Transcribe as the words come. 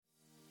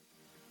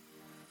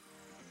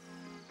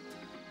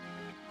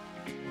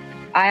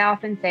I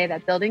often say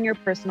that building your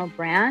personal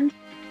brand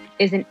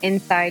is an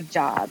inside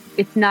job.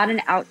 It's not an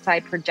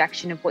outside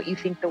projection of what you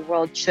think the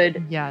world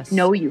should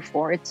know you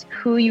for. It's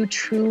who you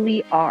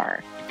truly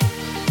are.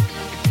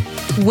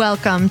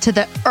 Welcome to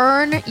the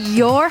Earn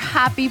Your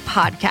Happy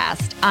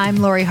podcast. I'm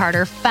Lori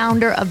Harder,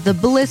 founder of The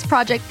Bliss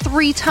Project,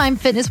 3-time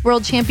fitness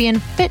world champion,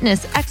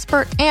 fitness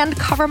expert, and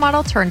cover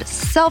model turned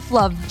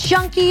self-love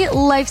junkie,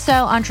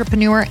 lifestyle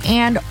entrepreneur,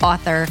 and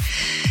author.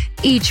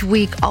 Each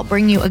week, I'll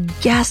bring you a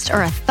guest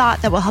or a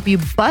thought that will help you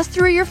bust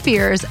through your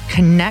fears,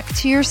 connect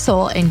to your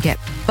soul, and get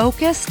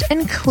focused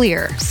and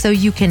clear so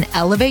you can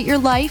elevate your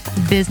life,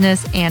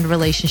 business, and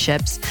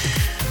relationships.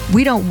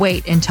 We don't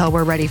wait until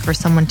we're ready for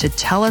someone to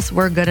tell us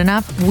we're good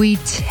enough. We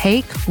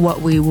take what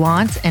we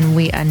want and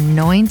we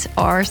anoint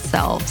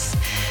ourselves.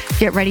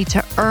 Get ready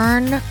to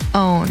earn,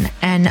 own,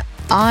 and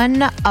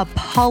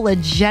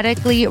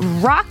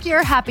unapologetically rock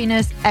your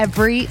happiness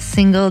every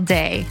single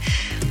day.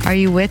 Are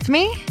you with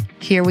me?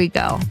 Here we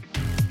go.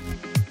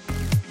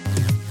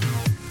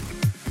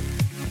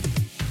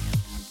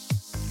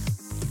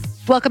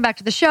 Welcome back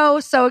to the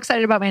show. So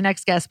excited about my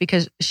next guest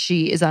because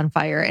she is on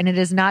fire. And it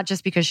is not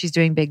just because she's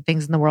doing big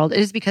things in the world. It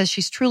is because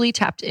she's truly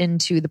tapped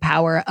into the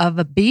power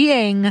of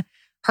being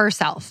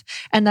herself.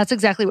 And that's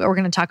exactly what we're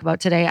going to talk about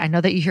today. I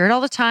know that you hear it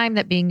all the time,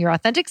 that being your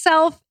authentic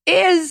self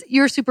is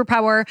your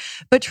superpower,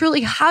 but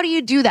truly, how do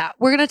you do that?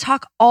 We're going to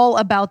talk all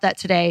about that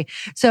today.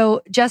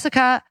 So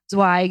Jessica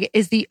Zweig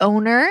is the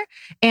owner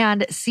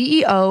and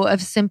CEO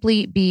of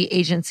Simply Be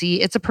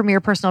Agency. It's a premier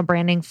personal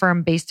branding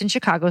firm based in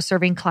Chicago,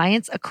 serving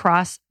clients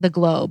across the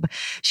globe.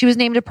 She was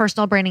named a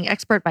personal branding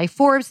expert by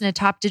Forbes and a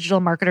top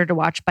digital marketer to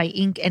watch by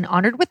Inc. and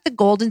honored with the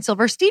Gold and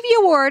Silver Stevie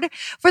Award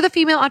for the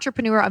Female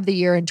Entrepreneur of the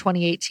Year in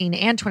 2018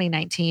 and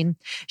 2019.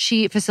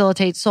 She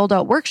facilitates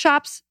sold-out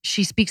workshops.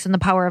 She speaks on the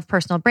power of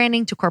personal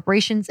branding to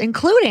corporations,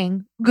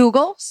 including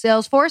Google,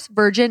 Salesforce,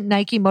 Virgin,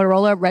 Nike,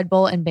 Motorola, Red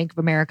Bull, and Bank of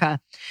America.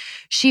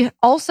 She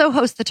also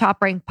hosts the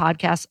top-ranked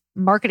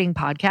marketing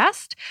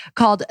podcast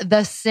called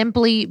the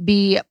Simply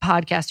Be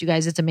podcast. You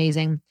guys, it's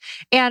amazing.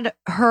 And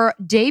her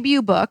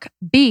debut book,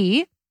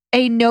 Be,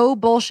 a no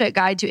bullshit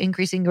guide to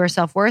increasing your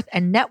self-worth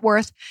and net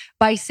worth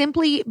by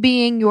simply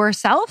being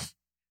yourself,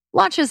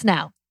 launches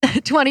now.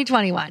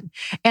 2021.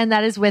 And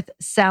that is with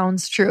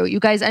Sounds True. You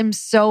guys, I'm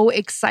so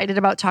excited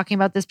about talking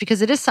about this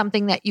because it is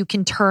something that you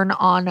can turn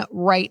on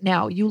right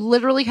now. You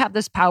literally have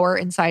this power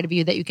inside of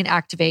you that you can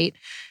activate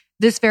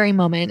this very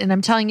moment. And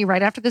I'm telling you,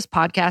 right after this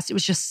podcast, it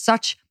was just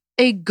such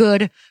a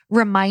good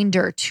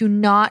reminder to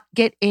not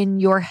get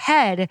in your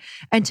head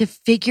and to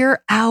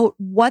figure out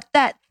what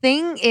that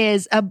thing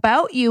is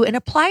about you and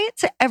apply it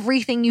to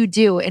everything you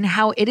do and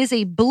how it is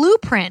a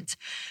blueprint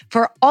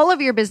for all of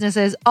your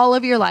businesses, all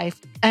of your life,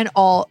 and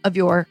all of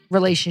your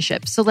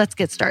relationships. So let's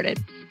get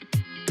started.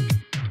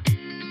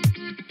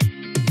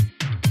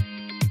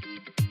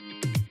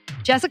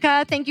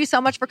 Jessica, thank you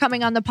so much for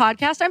coming on the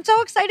podcast. I'm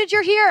so excited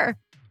you're here.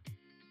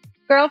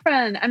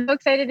 Girlfriend, I'm so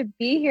excited to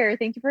be here.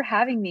 Thank you for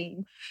having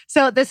me.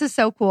 So this is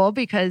so cool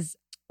because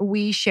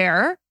we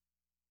share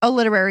a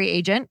literary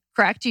agent,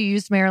 correct? You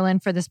used Marilyn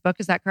for this book.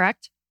 Is that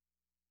correct?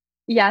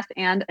 Yes,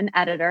 and an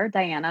editor.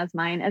 Diana is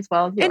mine as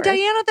well as yours. And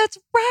Diana, that's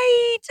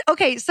right.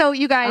 Okay, so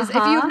you guys, if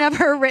you've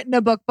never written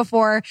a book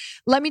before,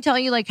 let me tell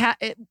you, like,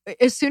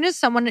 as soon as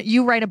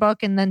you write a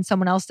book and then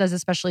someone else does,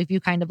 especially if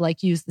you kind of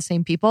like use the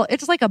same people,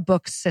 it's like a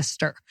book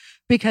sister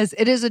because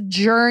it is a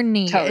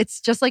journey. Totally. It's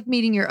just like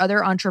meeting your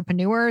other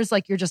entrepreneurs.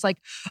 Like you're just like,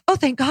 oh,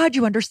 thank God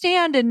you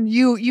understand. And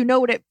you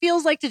know what it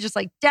feels like to just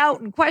like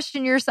doubt and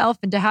question yourself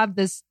and to have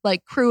this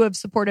like crew of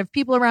supportive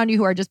people around you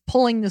who are just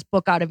pulling this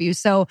book out of you.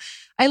 So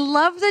I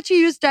love that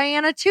you use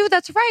Diana too.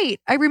 That's right.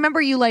 I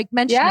remember you like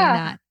mentioning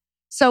that.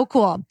 So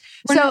cool.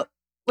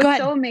 What's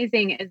so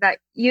amazing is that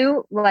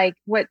you like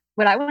what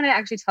I want to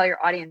actually tell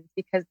your audience,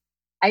 because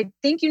I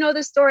think you know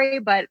this story,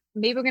 but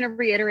maybe we're going to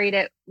reiterate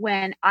it.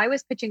 When I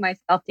was pitching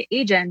myself to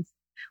agents,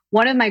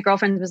 one of my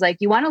girlfriends was like,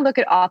 you want to look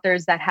at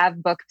authors that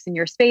have books in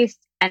your space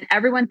and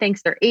everyone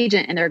thanks their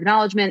agent and their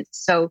acknowledgments.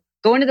 So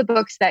go into the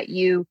books that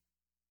you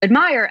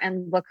admire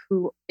and look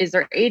who is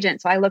their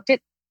agent. So I looked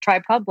at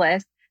Tribe Called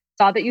Bliss,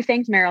 saw that you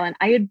thanked Marilyn.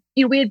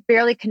 We had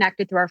barely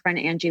connected through our friend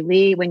Angie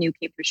Lee when you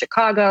came through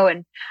Chicago.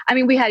 And I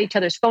mean, we had each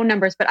other's phone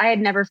numbers, but I had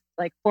never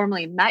like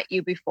formally met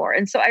you before.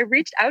 And so I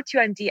reached out to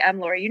you on DM,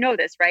 Lori, you know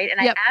this, right?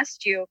 And I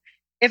asked you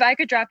if I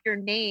could drop your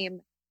name,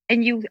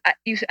 and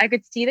I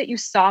could see that you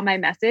saw my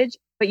message,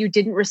 but you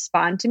didn't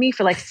respond to me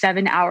for like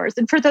 7 hours.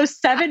 And for those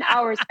 7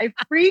 hours, I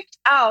freaked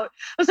out.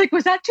 I was like,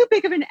 was that too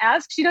big of an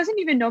ask? She doesn't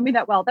even know me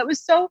that well. That was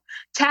so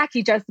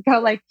tacky, Jessica.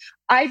 Like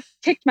I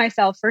kicked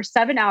myself for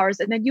 7 hours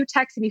and then you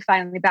texted me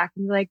finally back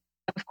and you're like,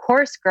 of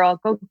course, girl,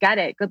 go get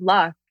it. Good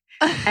luck.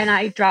 And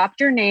I dropped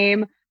your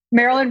name.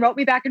 Marilyn wrote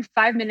me back in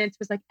 5 minutes,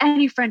 was like,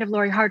 any friend of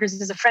Lori Harder's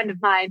is a friend of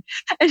mine.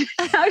 And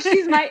now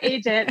she's my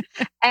agent.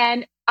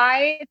 And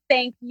I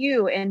thank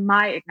you in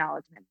my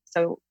acknowledgement.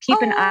 So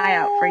keep an eye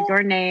out for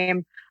your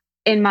name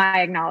in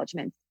my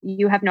acknowledgements.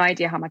 You have no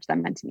idea how much that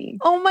meant to me.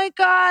 Oh my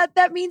God,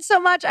 that means so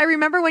much. I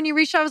remember when you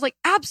reached out, I was like,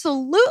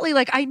 absolutely.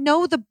 Like I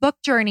know the book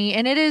journey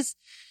and it is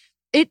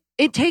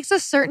it takes a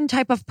certain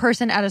type of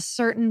person at a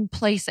certain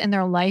place in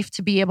their life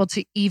to be able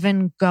to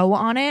even go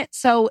on it.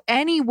 So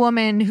any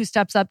woman who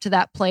steps up to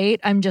that plate,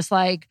 I'm just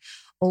like,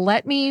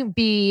 let me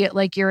be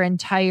like your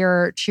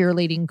entire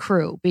cheerleading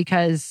crew,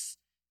 because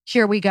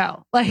here we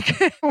go. Like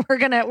we're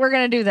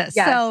gonna do this.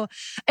 Yes. So,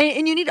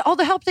 and you need all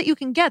the help that you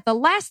can get. The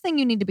last thing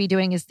you need to be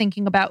doing is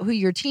thinking about who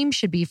your team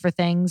should be for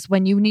things,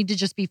 when you need to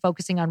just be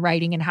focusing on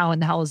writing and how in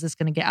the hell is this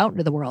going to get out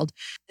into the world.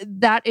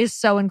 That is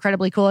so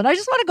incredibly cool. And I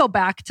just want to go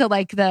back to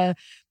like the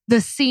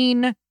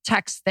scene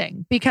text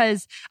thing,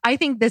 because I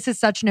think this is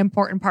such an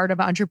important part of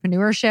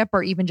entrepreneurship,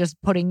 or even just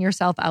putting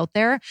yourself out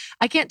there.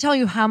 I can't tell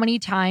you how many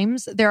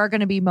times there are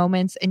going to be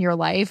moments in your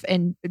life,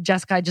 and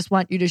Jessica, I just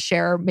want you to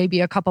share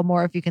maybe a couple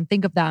more if you can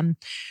think of them,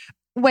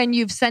 when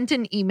you've sent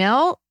an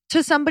email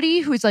to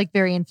somebody who's like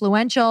very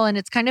influential, and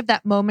it's kind of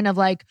that moment of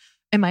like,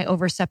 am I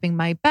overstepping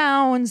my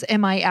bounds?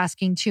 Am I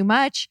asking too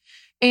much?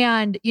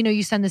 And,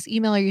 you send this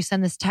email, or you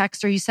send this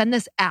text, or you send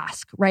this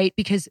ask, right?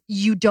 Because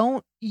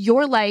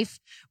your life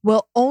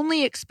will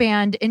only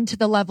expand into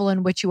the level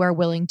in which you are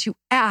willing to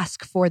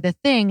ask for the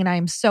thing. And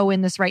I'm so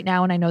in this right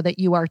now. And I know that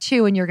you are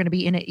too. And you're going to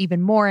be in it even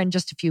more in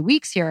just a few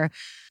weeks here.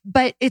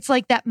 But it's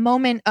like that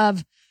moment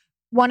of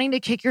wanting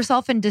to kick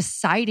yourself and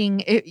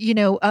deciding,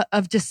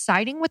 of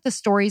deciding what the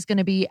story is going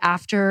to be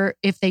after,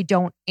 if they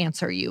don't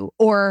answer you,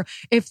 or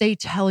if they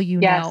tell you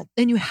no,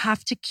 then you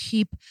have to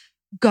keep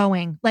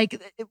going.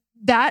 Like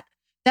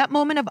that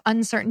moment of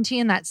uncertainty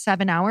in that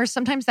 7 hours,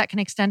 sometimes that can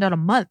extend out a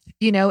month,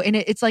 and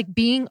it's like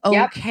being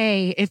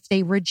okay if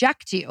they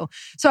reject you.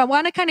 So I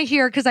want to kind of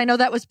hear, because I know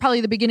that was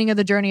probably the beginning of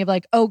the journey of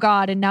like, oh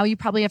God, and now you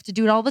probably have to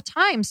do it all the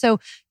time. So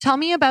tell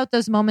me about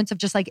those moments of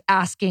just like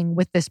asking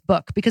with this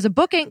book, because a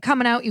book ain't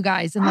coming out, you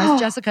guys, unless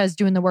Jessica is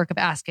doing the work of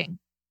asking.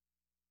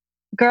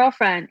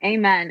 Girlfriend,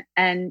 amen.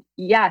 And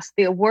yes,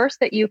 the worst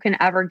that you can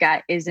ever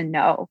get is a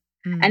no.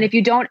 And if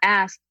you don't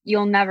ask,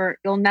 you'll never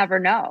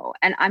know.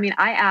 And I mean,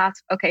 I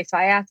asked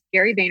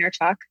Gary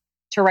Vaynerchuk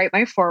to write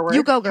my foreword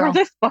for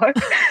this book.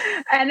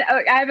 And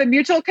I have a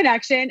mutual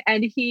connection,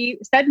 and he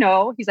said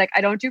no. He's like,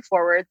 I don't do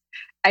forewords.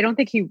 I don't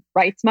think he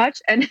writes much.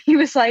 And he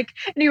was like,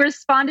 and he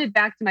responded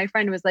back to my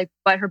friend and was like,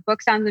 but her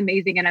book sounds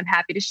amazing, and I'm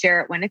happy to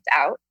share it when it's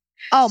out.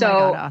 Oh, so my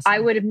God, awesome. I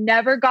would have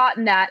never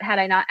gotten that had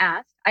I not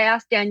asked. I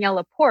asked Danielle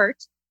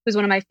Laporte, who's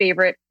one of my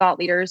favorite thought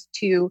leaders,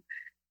 to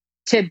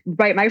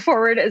write my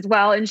forward as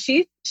well. And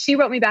she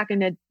wrote me back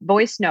in a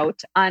voice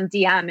note on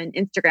DM and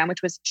Instagram,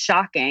 which was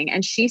shocking.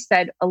 And she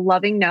said a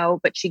loving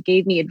no, but she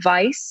gave me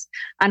advice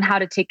on how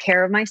to take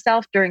care of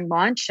myself during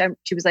launch.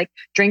 She was like,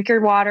 drink your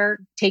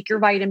water, take your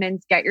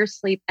vitamins, get your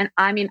sleep. And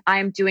I mean,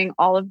 I'm doing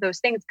all of those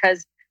things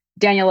because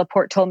Danielle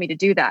Laporte told me to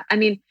do that. I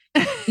mean,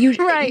 you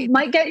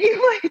might get,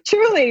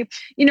 truly,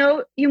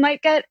 you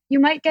might get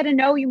a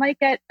no, you might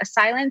get a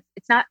silence.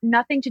 It's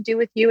nothing to do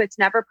with you. It's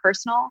never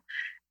personal.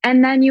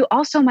 And then you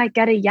also might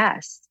get a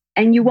yes,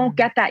 and you won't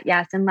get that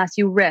yes unless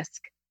you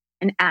risk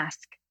and ask.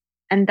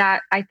 And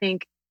that, I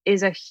think,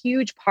 is a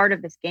huge part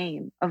of this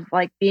game of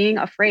like being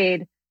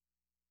afraid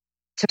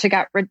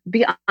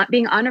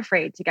being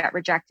unafraid to get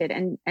rejected,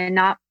 and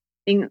not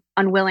being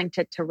unwilling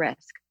to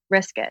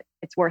risk it.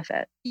 It's worth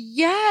it.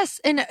 Yes.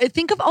 And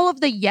think of all of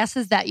the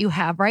yeses that you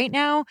have right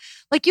now.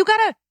 Like you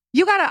gotta,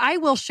 I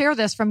will share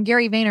this from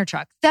Gary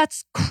Vaynerchuk.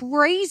 That's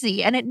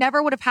crazy. And it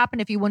never would have happened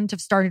if you wouldn't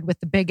have started with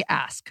the big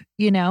ask,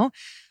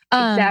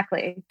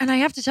 Exactly. And I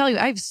have to tell you,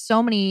 I have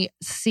so many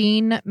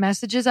seen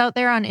messages out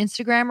there on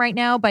Instagram right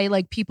now by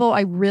like people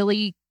I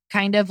really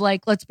kind of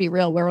like, let's be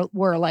real,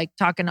 we're like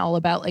talking all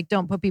about like,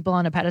 don't put people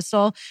on a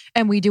pedestal,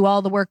 and we do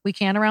all the work we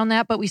can around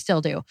that, but we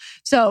still do.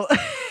 So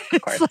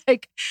it's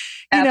like,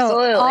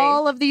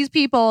 all of these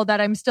people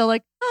that I'm still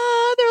like,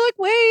 they're like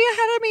way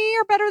ahead of me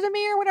or better than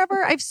me or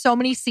whatever. I have so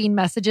many seen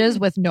messages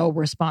with no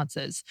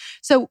responses.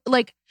 So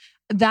like,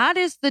 that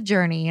is the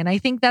journey. And I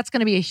think that's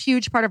going to be a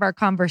huge part of our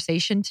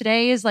conversation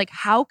today is like,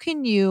 how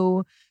can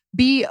you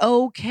be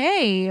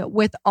okay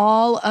with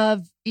all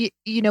of,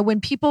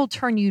 when people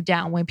turn you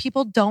down, when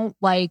people don't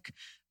like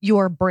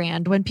your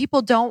brand, when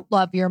people don't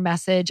love your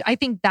message? I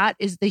think that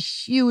is the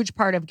huge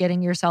part of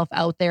getting yourself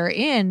out there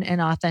in an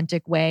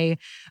authentic way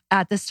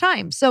at this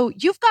time. So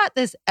you've got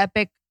this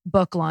epic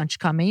book launch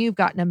coming. You've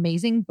got an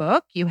amazing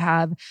book. You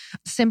have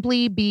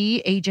Simply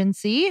Be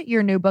Agency.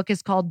 Your new book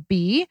is called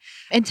Be.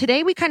 And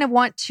today we kind of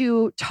want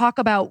to talk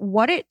about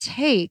what it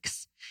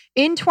takes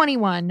in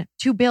 21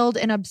 to build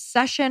an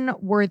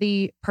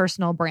obsession-worthy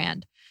personal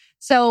brand.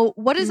 So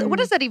what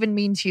does that even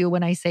mean to you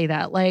when I say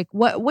that? Like,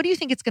 what do you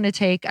think it's going to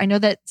take? I know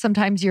that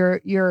sometimes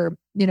you're,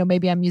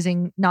 maybe I'm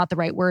using not the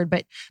right word,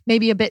 but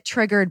maybe a bit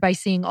triggered by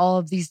seeing all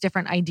of these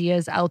different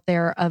ideas out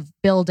there of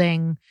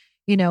building,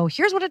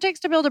 here's what it takes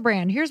to build a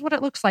brand. Here's what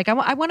it looks like.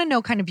 I want to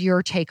know kind of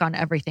your take on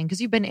everything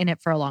because you've been in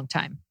it for a long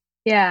time.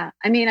 Yeah.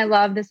 I mean, I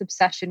love this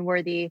obsession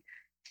worthy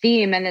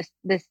theme and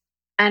this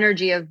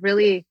energy of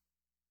really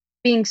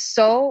being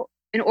so,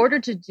 in order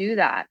to do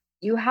that,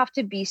 you have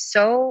to be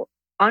so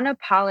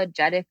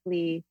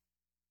unapologetically,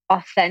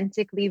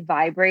 authentically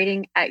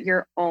vibrating at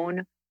your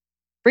own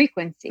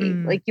frequency.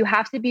 Like you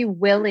have to be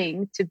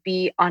willing to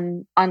be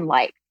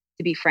unliked,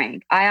 to be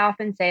frank. I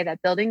often say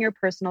that building your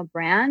personal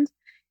brand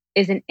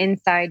is an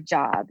inside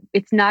job.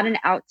 It's not an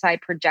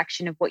outside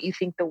projection of what you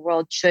think the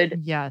world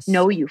should Yes.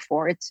 know you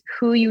for. It's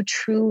who you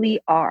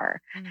truly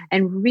are. Mm.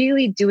 And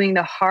really doing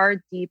the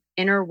hard, deep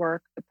inner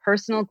work, the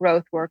personal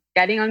growth work,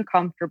 getting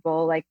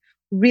uncomfortable, like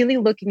really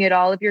looking at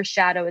all of your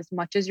shadow as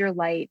much as your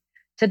light,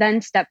 to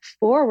then step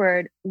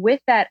forward with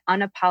that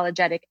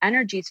unapologetic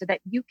energy so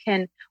that you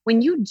can,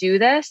 when you do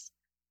this,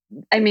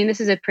 I mean,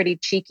 this is a pretty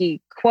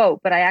cheeky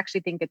quote, but I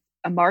actually think it's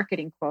a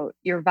marketing quote.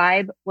 Your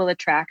vibe will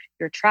attract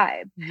your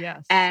tribe.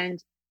 Yes.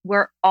 And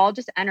we're all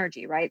just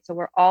energy, right? So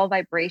we're all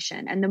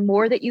vibration. And the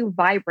more that you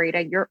vibrate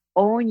at your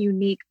own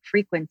unique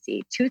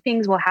frequency, two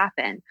things will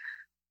happen.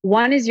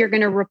 One is you're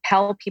going to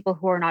repel people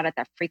who are not at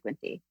that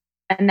frequency.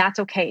 And that's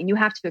okay. And you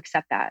have to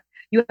accept that.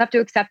 You have to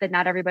accept that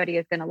not everybody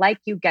is going to like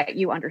you, get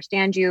you,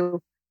 understand you.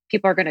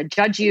 People are going to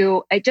judge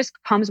you. It just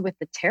comes with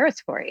the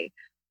territory.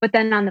 But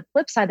then on the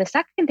flip side, the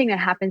second thing that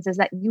happens is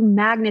that you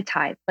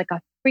magnetize like a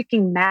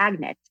freaking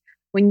magnet.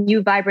 When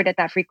you vibrate at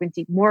that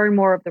frequency, more and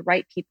more of the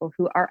right people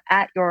who are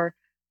at your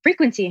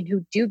frequency and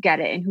who do get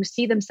it and who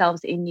see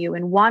themselves in you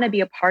and want to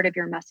be a part of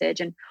your message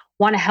and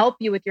want to help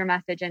you with your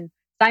message and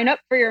sign up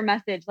for your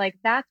message. Like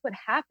that's what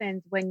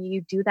happens when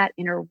you do that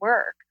inner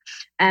work.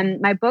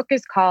 And my book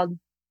is called,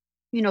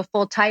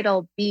 full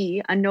title,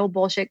 Be a No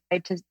Bullshit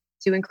Guide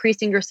to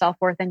Increasing Your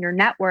Self-Worth and Your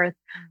Net Worth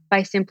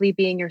by Simply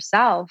Being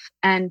Yourself.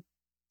 And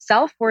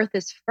self-worth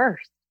is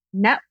first.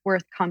 Net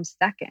worth comes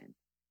second.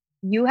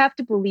 You have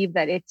to believe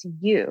that it's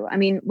you. I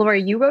mean, Laura,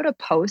 you wrote a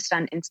post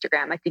on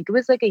Instagram, I think it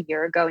was like a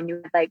year ago, and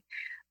you had it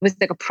was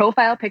like a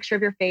profile picture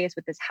of your face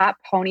with this hot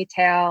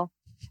ponytail,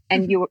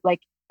 and you were like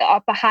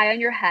up high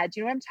on your head. Do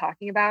you know what I'm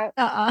talking about?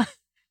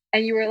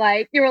 And you were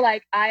like,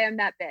 I am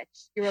that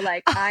bitch. You were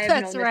like, I have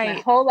known this my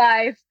whole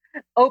life.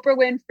 Oprah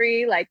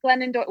Winfrey, like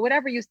Glennon Doyle,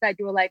 whatever you said,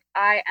 you were like,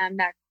 I am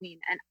that queen.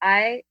 And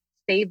I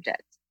saved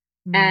it.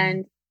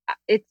 And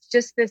it's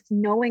just this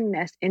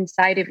knowingness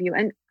inside of you.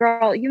 And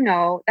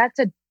girl, that's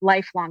a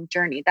lifelong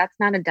journey. That's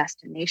not a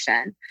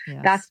destination.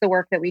 Yes. That's the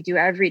work that we do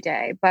every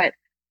day. But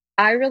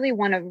I really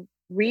want to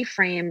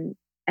reframe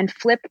and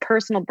flip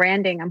personal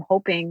branding, I'm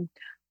hoping,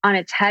 on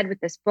its head with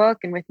this book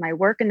and with my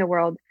work in the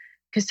world,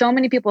 because so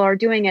many people are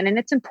doing it. And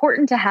it's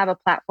important to have a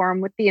platform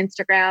with the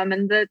Instagram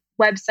and the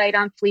website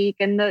on fleek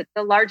and the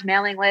large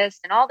mailing list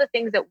and all the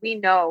things that we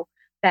know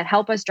that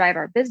help us drive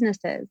our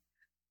businesses.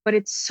 But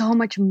it's so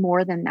much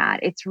more than that.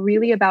 It's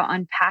really about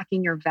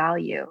unpacking your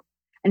value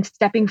and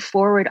stepping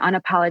forward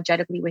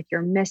unapologetically with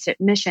your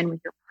mission, with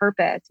your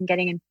purpose, and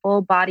getting in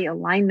full body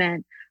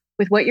alignment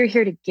with what you're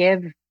here to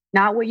give,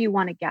 not what you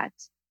want to get.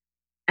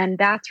 And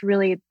that's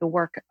really the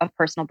work of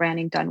personal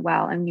branding done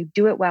well. And when you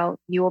do it well,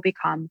 you will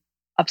become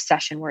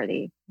obsession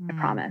worthy. I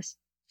promise.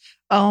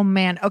 Oh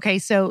man. Okay.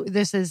 So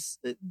this is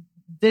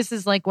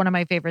like one of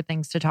my favorite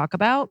things to talk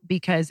about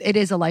because it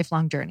is a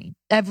lifelong journey.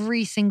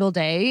 Every single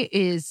day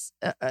is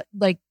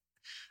like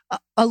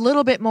a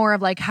little bit more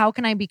of like, how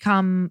can I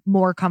become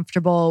more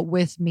comfortable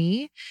with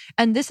me?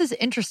 And this is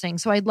interesting.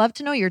 So I'd love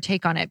to know your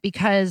take on it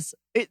because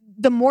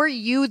the more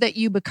you that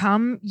you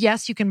become,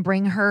 yes, you can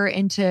bring her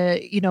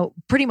into,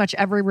 pretty much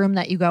every room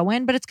that you go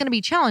in, but it's going to be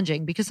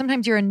challenging because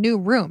sometimes you're in new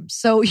rooms.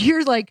 So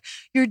you're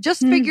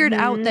just figured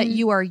out that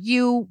you are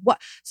you.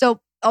 So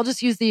I'll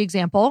just use the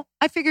example.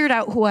 I figured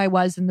out who I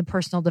was in the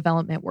personal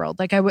development world.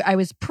 Like I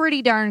was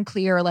pretty darn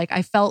clear. Like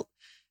I felt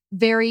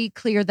very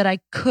clear that I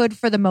could,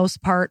 for the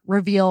most part,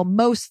 reveal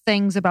most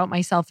things about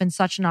myself in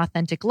such an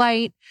authentic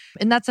light.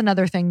 And that's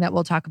another thing that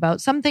we'll talk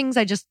about. Some things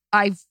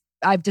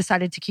I've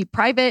decided to keep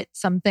private.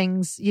 Some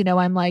things,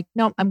 I'm like,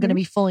 no, I'm going to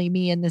be fully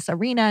me in this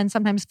arena. And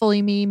sometimes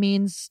fully me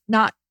means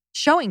not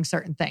showing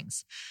certain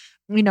things,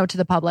 to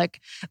the public.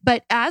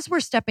 But as we're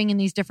stepping in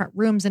these different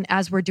rooms and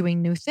as we're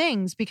doing new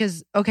things,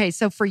 because, okay,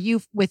 so for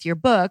you with your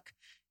book,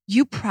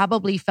 you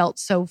probably felt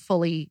so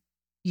fully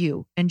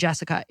you and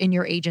Jessica in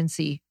your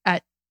agency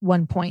at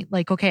one point,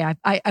 like, okay,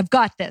 I've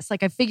got this.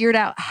 Like I figured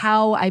out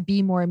how I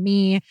be more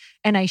me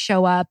and I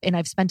show up and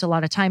I've spent a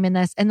lot of time in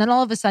this. And then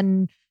all of a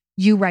sudden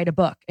you write a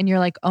book and you're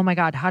like, oh my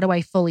God, how do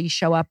I fully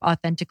show up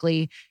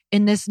authentically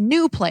in this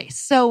new place?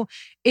 So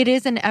it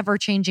is an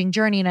ever-changing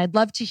journey. And I'd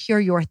love to hear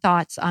your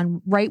thoughts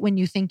on right when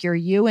you think you're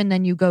you and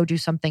then you go do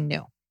something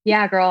new.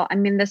 Yeah, girl. I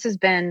mean, this has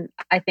been,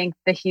 I think,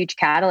 the huge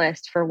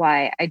catalyst for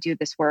why I do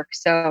this work.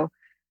 So,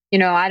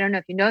 I don't know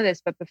if you know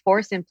this, but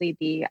before Simply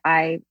Be,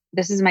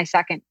 this is my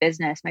second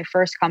business. My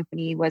first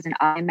company was an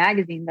online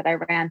magazine that I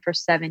ran for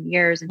 7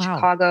 years in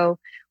Chicago.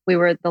 We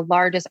were the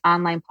largest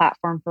online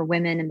platform for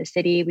women in the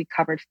city. We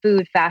covered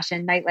food,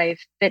 fashion, nightlife,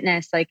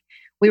 fitness. Like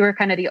we were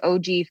kind of the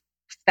OG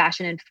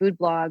fashion and food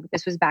blog.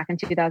 This was back in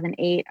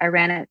 2008. I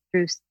ran it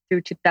through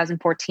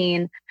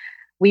 2014.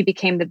 We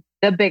became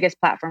the biggest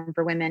platform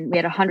for women. We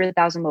had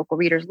 100,000 local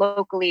readers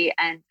locally,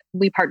 and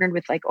we partnered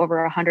with like over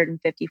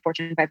 150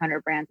 Fortune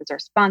 500 brands as our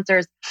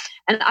sponsors.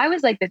 And I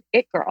was like this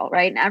it girl,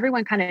 right? And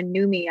everyone kind of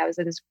knew me. I was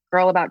this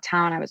girl about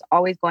town. I was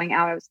always going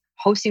out. I was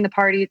hosting the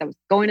parties. I was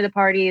going to the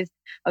parties.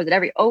 I was at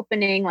every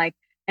opening. Like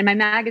And my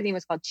magazine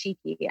was called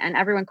Cheeky, and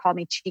everyone called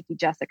me Cheeky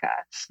Jessica.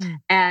 Mm.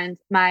 And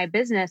my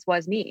business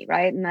was me,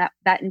 right? And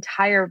that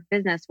entire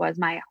business was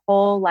my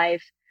whole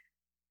life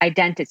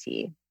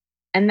identity.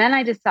 And then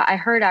I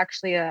heard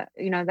actually,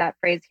 that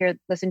phrase here,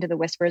 listen to the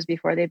whispers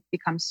before they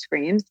become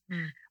screams.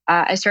 Mm.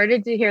 I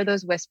started to hear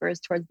those whispers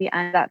towards the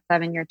end of that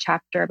 7-year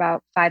chapter,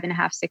 about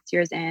 5.5, 6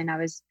 years in. I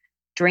was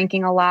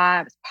drinking a lot.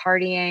 I was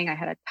partying. I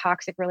had a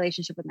toxic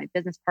relationship with my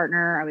business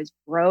partner. I was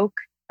broke.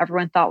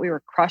 Everyone thought we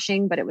were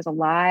crushing, but it was a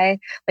lie.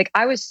 Like,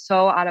 I was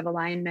so out of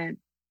alignment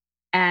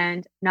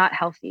and not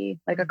healthy,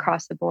 like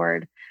across the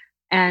board.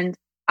 And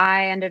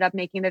I ended up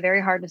making the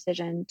very hard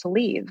decision to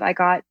leave. I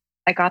got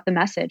the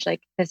message,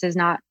 like, this is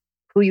not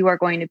who you are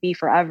going to be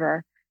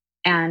forever.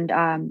 And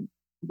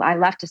I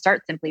left to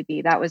start Simply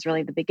Be. That was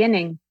really the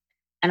beginning.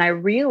 And I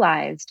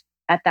realized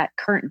at that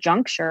current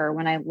juncture,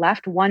 when I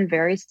left one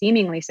very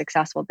seemingly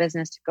successful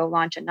business to go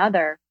launch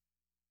another,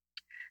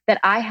 that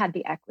I had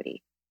the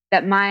equity,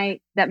 that my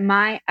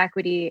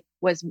equity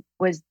was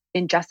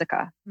in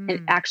Jessica.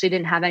 It actually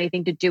didn't have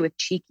anything to do with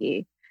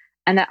Cheeky,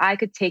 and that I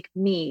could take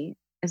me,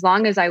 as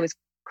long as I was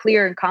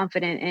clear and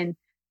confident in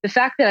the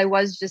fact that I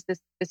was just this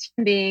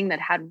human being that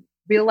had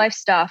real life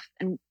stuff.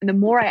 And the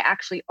more I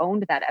actually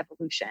owned that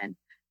evolution,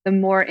 the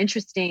more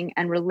interesting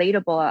and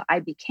relatable I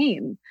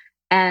became.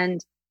 And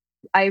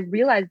I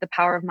realized the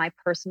power of my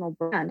personal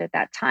brand at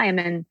that time,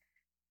 and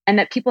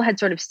that people had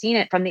sort of seen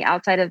it from the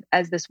outside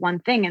as this one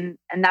thing.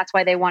 And that's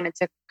why they wanted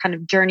to kind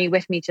of journey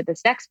with me to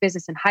this next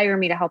business and hire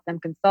me to help them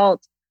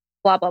consult,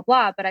 blah, blah,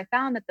 blah. But I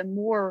found that the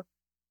more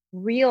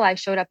real I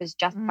showed up as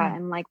Jessica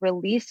and like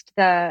released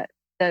the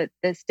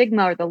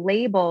stigma or the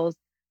labels,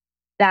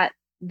 that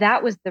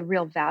was the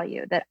real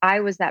value, that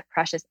I was that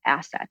precious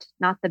asset,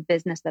 not the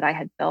business that I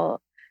had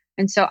built.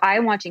 And so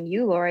I'm watching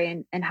you,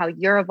 Lori, and how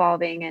you're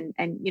evolving.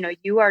 And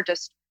you are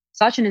just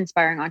such an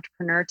inspiring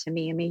entrepreneur to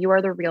me. I mean, you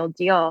are the real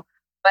deal.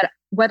 But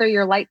whether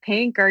you're Light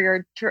Pink or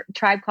you're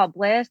Tribe Called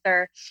Bliss,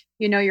 or,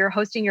 you're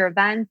hosting your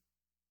events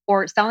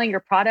or selling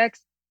your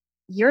products,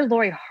 you're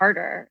Lori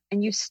Harder,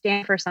 and you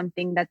stand for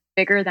something that's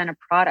bigger than a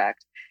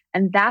product.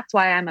 And that's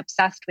why I'm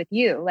obsessed with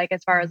you, like,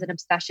 as far as an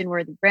obsession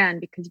worthy brand,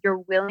 because you're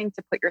willing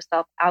to put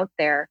yourself out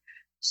there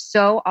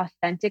so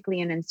authentically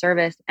and in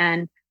service.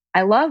 And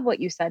I love what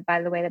you said,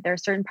 by the way, that there are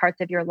certain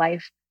parts of your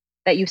life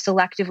that you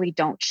selectively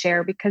don't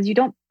share, because you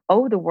don't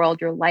owe the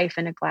world your life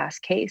in a glass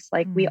case.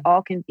 Like, we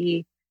all can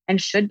be and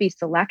should be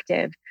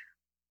selective,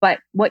 but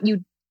what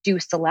you do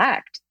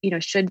select,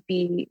 should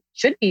be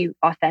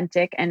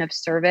authentic and of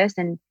service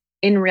and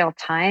in real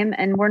time.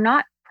 And we're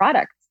not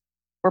products.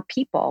 We're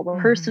people.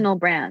 We're personal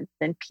brands,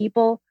 and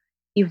people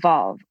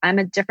evolve. I'm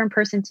a different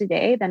person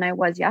today than I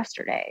was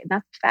yesterday. And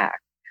that's a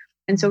fact.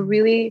 And so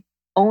really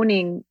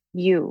owning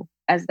you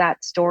as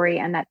that story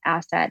and that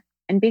asset,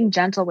 and being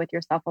gentle with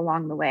yourself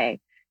along the way.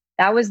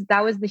 That was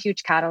the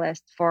huge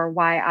catalyst for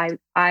why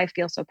I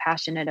feel so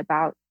passionate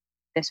about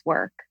this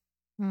work.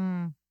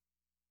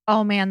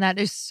 Oh man, that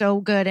is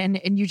so good.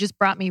 And you just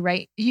brought me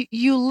right.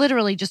 You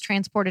literally just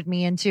transported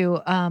me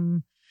into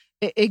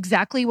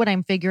exactly what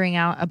I'm figuring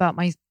out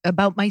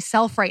about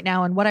myself right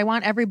now, and what I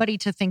want everybody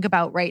to think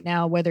about right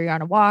now, whether you're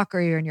on a walk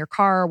or you're in your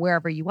car or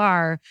wherever you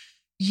are.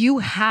 You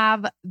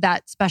have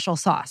that special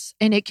sauce,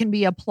 and it can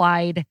be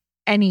applied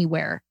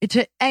anywhere,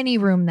 to any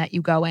room that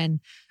you go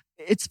in.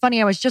 It's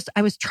funny. I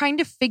was trying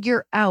to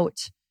figure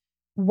out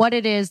what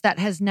it is that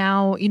has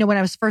now, when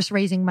I was first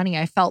raising money,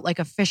 I felt like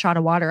a fish out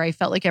of water. I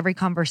felt like every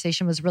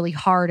conversation was really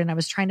hard, and I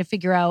was trying to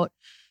figure out,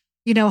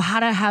 how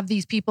to have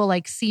these people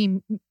like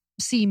see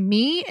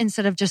me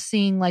instead of just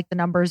seeing like the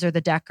numbers or the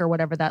deck or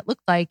whatever that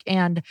looked like.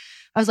 And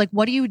I was like,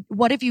 what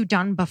have you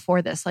done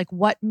before this? Like,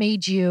 what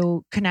made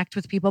you connect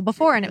with people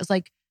before? And it was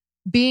like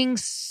being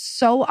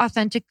so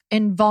authentic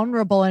and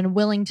vulnerable and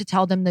willing to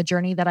tell them the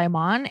journey that I'm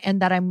on, and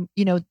that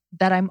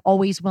that I'm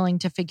always willing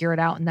to figure it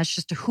out. And that's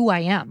just who I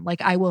am.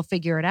 Like, I will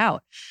figure it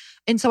out.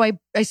 And so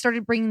I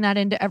started bringing that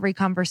into every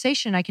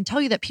conversation. I can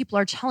tell you that people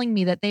are telling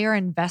me that they are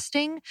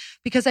investing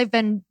because I've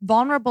been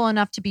vulnerable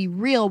enough to be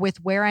real with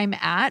where I'm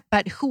at,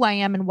 but who I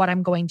am and what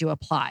I'm going to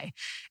apply.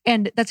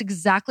 And that's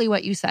exactly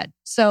what you said.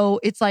 So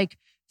it's like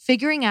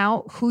figuring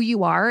out who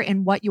you are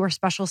and what your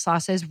special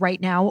sauce is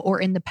right now, or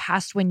in the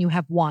past when you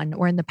have won,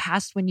 or in the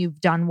past when you've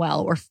done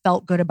well or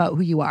felt good about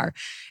who you are,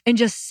 and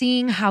just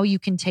seeing how you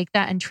can take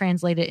that and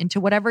translate it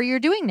into whatever you're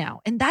doing now.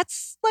 And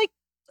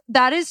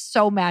that is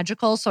so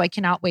magical. So I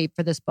cannot wait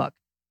for this book.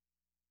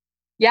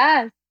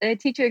 Yes, I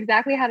teach you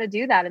exactly how to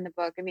do that in the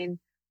book. I mean,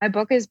 my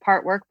book is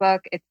part workbook.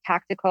 It's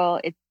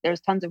tactical.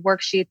 There's tons of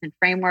worksheets and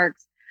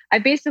frameworks.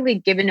 I've basically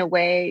given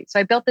away. So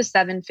I built this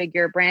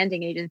 7-figure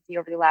branding agency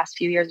over the last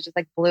few years. It just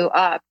like blew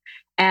up.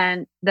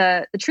 And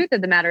the truth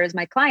of the matter is,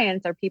 my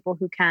clients are people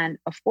who can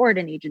afford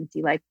an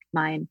agency like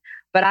mine.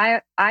 But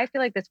I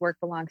feel like this work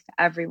belongs to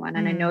everyone.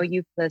 And I know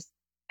you've this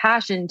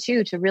passion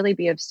too, to really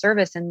be of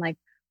service, and like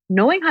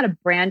knowing how to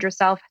brand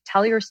yourself,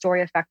 tell your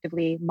story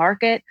effectively,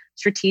 market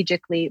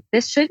strategically.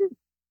 This shouldn't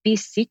be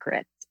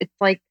secrets. It's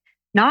like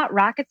not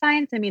rocket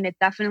science. I mean, it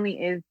definitely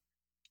is,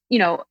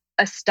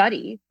 a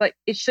study, but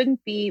it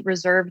shouldn't be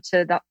reserved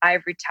to the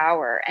ivory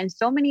tower. And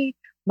so many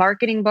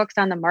marketing books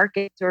on the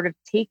market sort of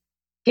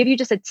give you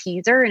just a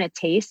teaser and a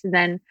taste, and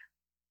then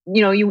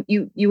you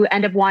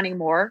end up wanting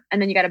more,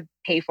 and then you got to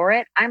pay for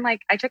it. I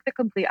took the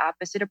complete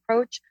opposite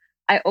approach.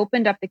 I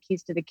opened up the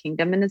keys to the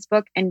kingdom in this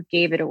book and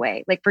gave it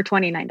away, like for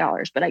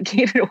 $29, but I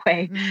gave it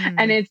away.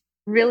 And it's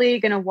really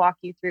going to walk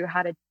you through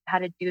how to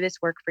do this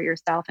work for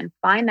yourself and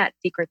find that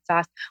secret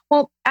sauce.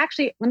 Well,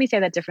 actually, let me say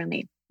that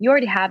differently. You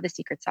already have the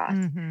secret sauce.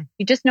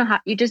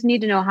 You just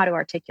need to know how to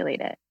articulate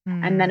it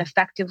and then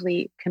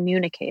effectively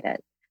communicate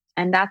it.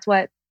 And that's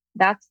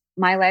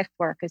my life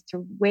work, is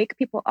to wake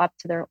people up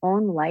to their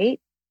own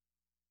light.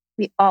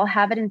 We all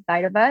have it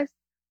inside of us.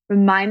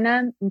 Remind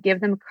them and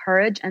give them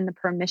courage and the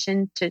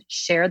permission to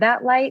share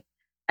that light,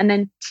 and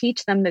then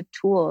teach them the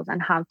tools on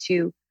how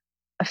to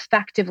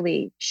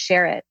effectively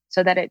share it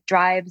so that it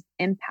drives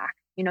impact.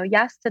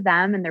 Yes, to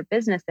them and their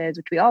businesses,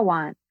 which we all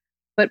want,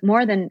 but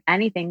more than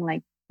anything,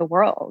 like the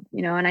world,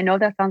 and I know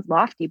that sounds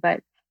lofty,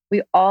 but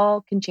we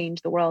all can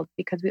change the world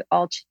because we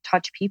all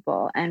touch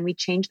people, and we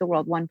change the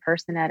world one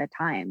person at a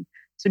time.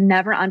 So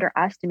never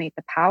underestimate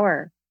the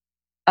power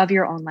of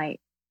your own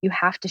light. You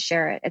have to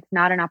share it. It's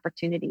not an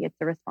opportunity. It's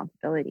a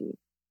responsibility.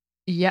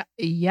 Yeah.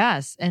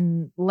 Yes.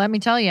 And let me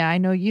tell you, I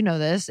know you know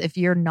this. If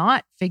you're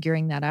not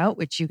figuring that out,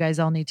 which you guys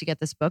all need to get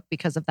this book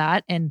because of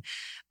that. And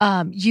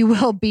you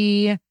will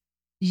be,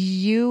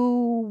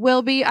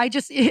 I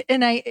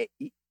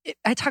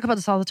talk about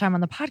this all the time on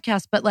the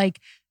podcast, but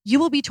like, you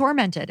will be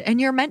tormented, and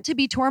you're meant to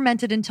be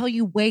tormented until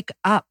you wake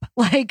up.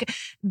 Like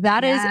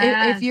that is,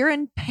 if you're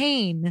in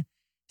pain,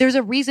 there's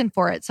a reason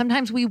for it.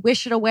 Sometimes we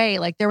wish it away.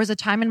 Like there was a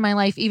time in my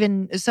life,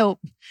 even so,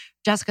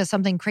 Jessica,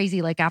 something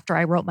crazy, like after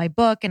I wrote my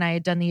book and I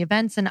had done the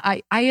events, and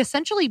I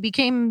essentially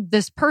became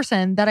this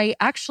person that I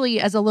actually,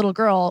 as a little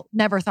girl,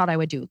 never thought I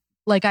would do.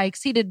 Like I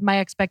exceeded my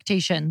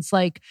expectations.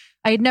 Like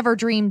I had never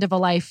dreamed of a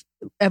life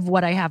of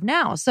what I have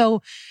now.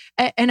 So,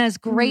 and as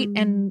great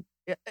and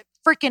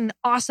freaking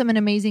awesome and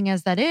amazing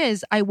as that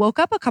is, I woke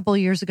up a couple of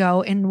years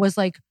ago and was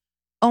like,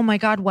 oh my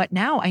God, what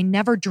now? I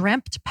never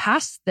dreamt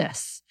past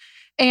this.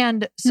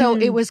 And so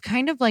it was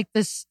kind of like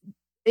this,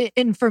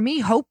 and for me,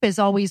 hope is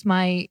always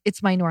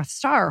it's my North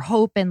Star,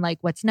 hope and like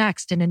what's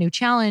next and a new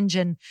challenge.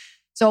 And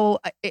so,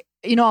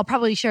 I'll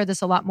probably share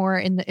this a lot more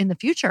in the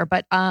future,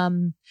 but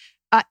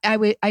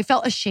I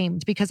felt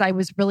ashamed because I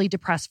was really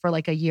depressed for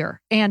like a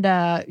year, and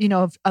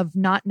of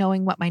not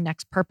knowing what my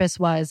next purpose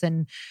was.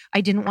 And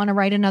I didn't want to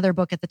write another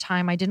book at the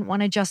time. I didn't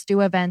want to just do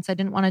events. I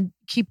didn't want to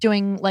keep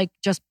doing I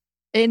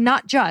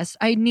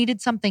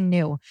needed something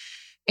new.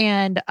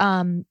 And,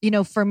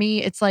 for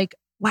me, it's like,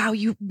 wow,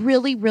 you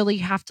really, really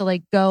have to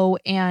like go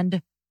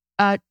and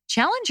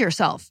challenge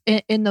yourself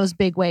in those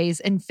big ways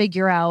and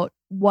figure out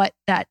what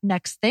that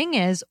next thing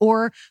is,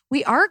 or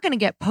we are going to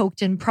get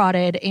poked and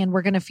prodded, and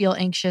we're going to feel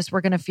anxious.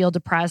 We're going to feel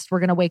depressed. We're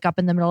going to wake up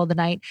in the middle of the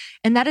night.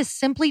 And that is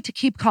simply to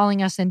keep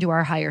calling us into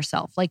our higher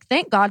self. Like,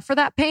 thank God for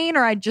that pain.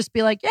 Or I'd just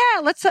be like,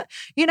 yeah, let's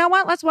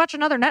watch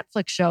another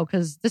Netflix show,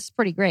 because this is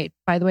pretty great.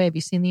 By the way, have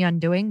you seen The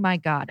Undoing? My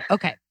God.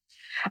 Okay.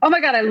 Oh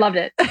my God, I loved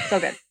it. So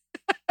good.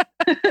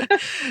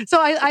 So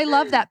I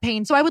love that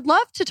pain. So I would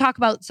love to talk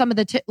about some of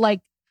the,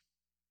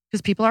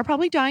 because people are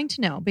probably dying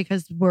to know,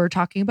 because we're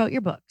talking about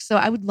your book. So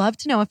I would love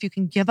to know if you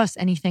can give us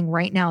anything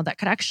right now that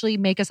could actually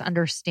make us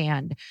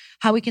understand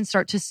how we can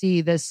start to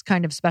see this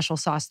kind of special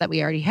sauce that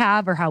we already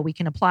have, or how we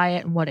can apply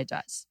it and what it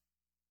does.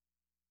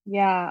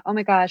 Yeah. Oh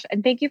my gosh.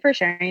 And thank you for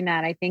sharing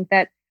that. I think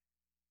that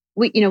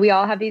we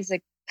all have these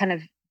like kind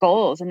of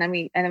goals, and then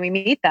we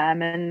meet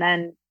them, and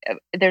then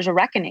there's a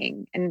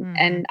reckoning.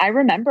 And I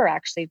remember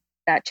actually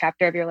that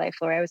chapter of your life,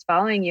 Lori. I was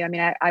following you. I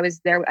mean, I was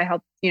there. I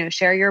helped,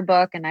 share your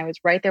book, and I was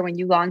right there when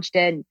you launched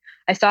it. And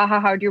I saw how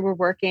hard you were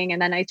working.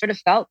 And then I sort of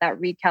felt that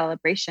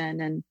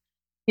recalibration. And,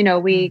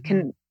 we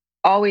can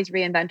always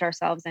reinvent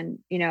ourselves. And,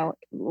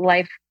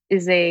 life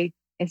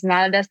it's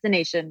not a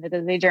destination. It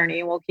is a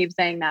journey. We'll keep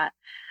saying that.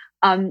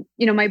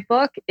 My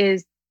book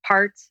is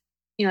parts,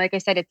 like I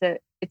said,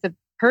 it's a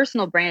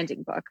personal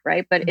branding book,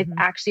 right? But it's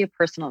actually a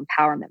personal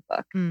empowerment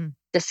book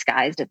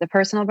disguised as a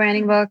personal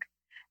branding book.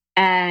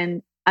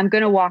 And I'm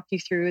going to walk you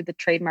through the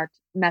trademark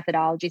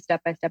methodology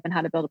step by step and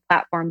how to build a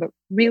platform. But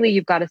really,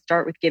 you've got to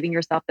start with giving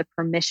yourself the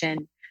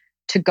permission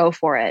to go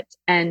for it.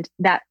 And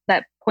that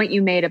point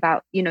you made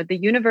about, the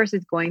universe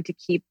is going to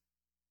keep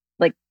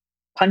like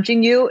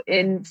punching you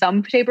in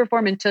some shape or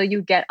form until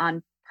you get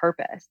on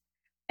purpose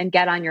and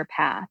get on your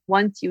path.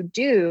 Once you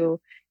do,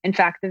 in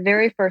fact, the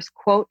very first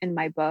quote in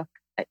my book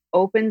that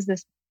opens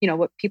this,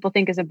 what people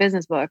think is a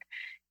business book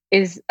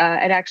is, it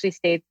actually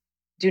states,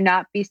 "Do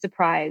not be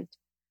surprised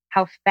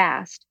how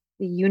fast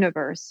the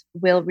universe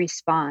will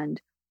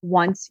respond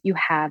once you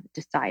have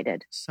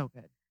decided." So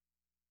good.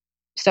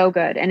 So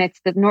good. And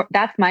it's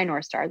that's my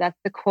North Star. That's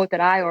the quote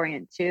that I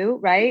orient to,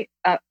 right?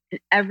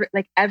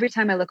 Every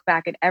time I look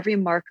back at every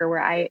marker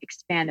where I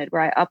expanded,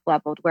 where I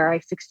up-leveled, where I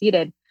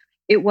succeeded,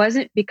 it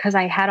wasn't because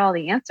I had all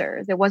the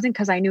answers. It wasn't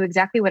because I knew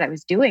exactly what I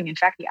was doing. In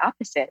fact, the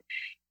opposite.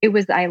 It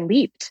was I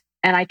leaped,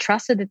 and I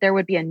trusted that there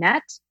would be a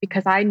net,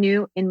 because I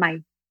knew in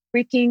my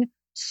freaking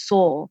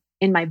soul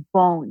in my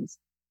bones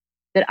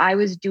that I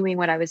was doing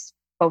what I was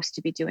supposed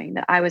to be doing,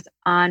 that I was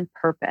on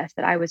purpose,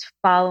 that I was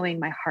following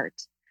my heart.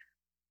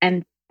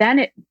 And then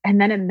it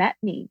met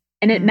me,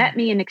 and it met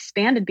me and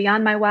expanded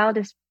beyond my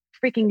wildest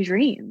freaking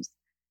dreams.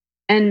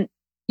 And,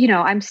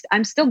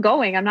 I'm still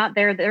going. I'm not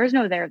there. There's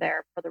no there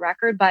for the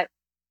record, but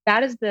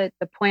that is the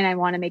point I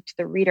want to make to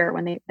the reader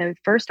when they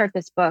first start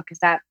this book, is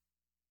that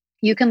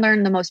you can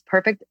learn the most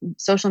perfect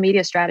social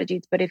media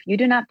strategies, but if you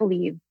do not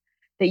believe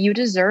that you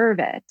deserve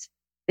it,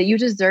 that you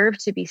deserve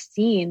to be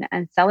seen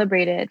and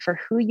celebrated for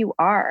who you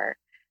are,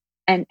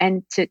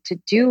 and to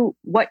do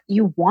what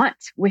you want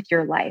with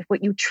your life,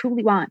 what you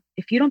truly want.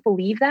 If you don't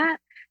believe that,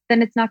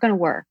 then it's not going to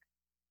work.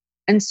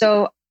 And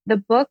so the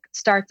book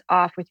starts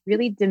off with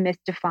really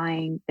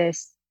demystifying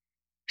this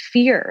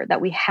fear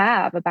that we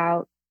have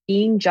about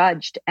being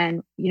judged,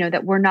 and,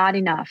 that we're not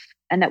enough,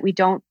 and that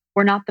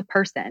we're not the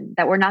person,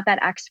 that we're not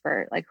that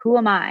expert. Like, who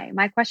am I?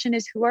 My question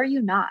is, who are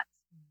you not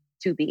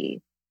to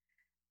be?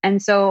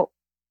 And so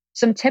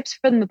some tips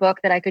from the book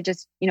that I could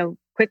just,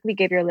 quickly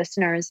give your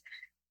listeners.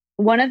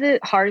 One of the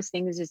hardest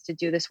things is to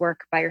do this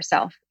work by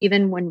yourself,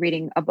 even when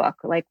reading a book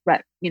like,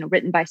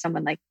 written by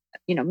someone like,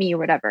 me or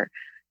whatever.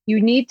 You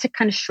need to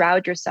kind of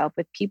shroud yourself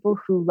with people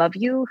who love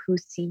you, who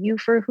see you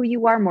for who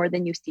you are more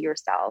than you see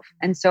yourself.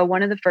 And so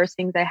one of the first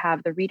things I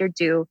have the reader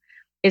do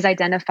is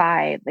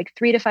identify like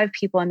 3 to 5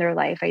 people in their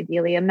life,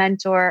 ideally a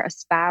mentor, a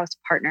spouse,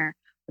 partner,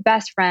 a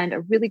best friend,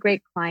 a really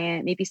great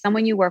client, maybe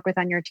someone you work with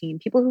on your team,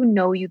 people who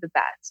know you the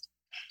best,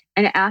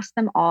 and ask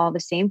them all the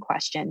same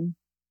question.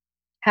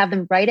 Have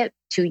them write it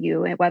to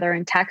you, whether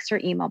in text or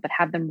email, but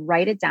have them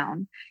write it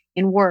down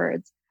in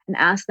words and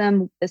ask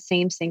them the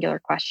same singular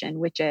question,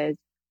 which is,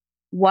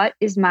 what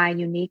is my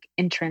unique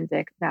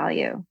intrinsic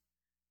value?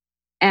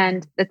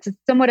 And it's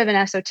somewhat of an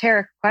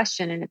esoteric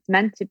question, and it's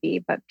meant to be,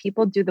 but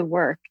people do the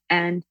work.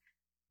 And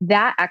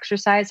that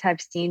exercise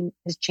I've seen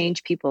has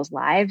changed people's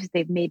lives.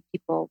 They've made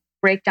people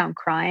break down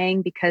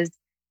crying, because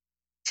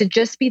to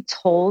just be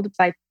told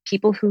by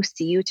people who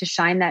see you, to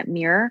shine that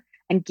mirror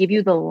and give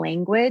you the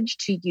language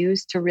to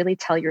use to really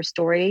tell your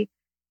story,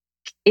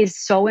 is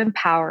so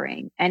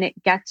empowering. And it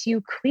gets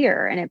you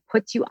clear, and it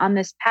puts you on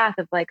this path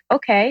of like,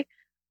 okay,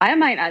 I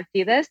might not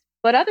see this,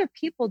 but other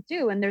people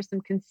do. And there's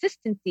some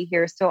consistency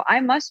here. So I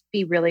must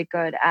be really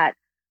good at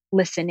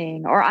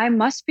listening, or I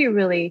must be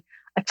really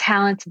a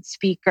talented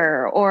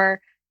speaker, or,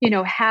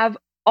 have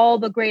all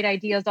the great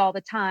ideas all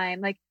the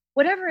time, like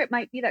whatever it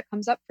might be that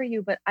comes up for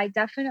you. But I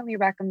definitely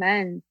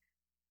recommend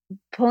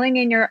pulling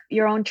in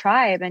your own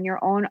tribe and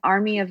your own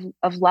army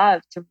of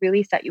love to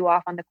really set you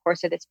off on the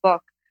course of this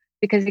book.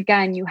 Because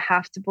again, you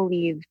have to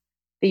believe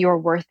that you're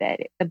worth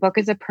it. The book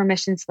is a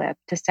permission slip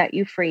to set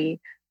you free,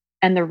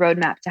 and the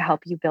roadmap to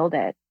help you build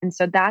it. And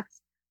so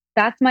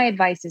that's my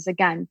advice, is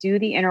again, do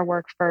the inner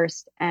work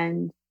first,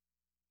 and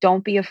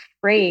don't be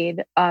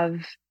afraid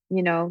of,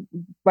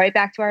 right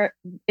back to our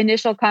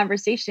initial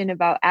conversation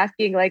about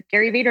asking like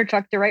Gary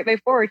Vaynerchuk to write my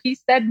forward. He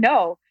said,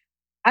 no,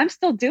 I'm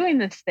still doing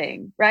this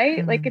thing, right?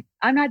 Mm-hmm. Like,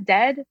 I'm not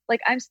dead.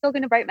 Like, I'm still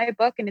going to write my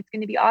book, and it's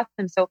going to be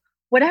awesome. So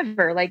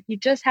whatever, like, you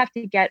just have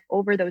to get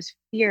over those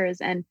fears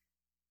and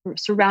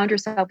surround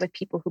yourself with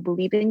people who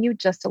believe in you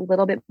just a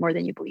little bit more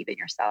than you believe in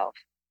yourself.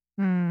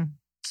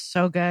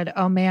 So good.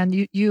 Oh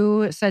man,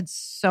 you said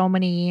so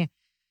many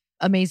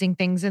amazing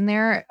things in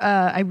there.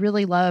 I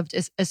really loved,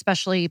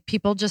 especially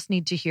people just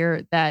need to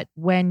hear that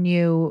when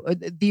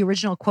the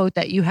original quote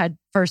that you had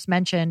first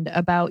mentioned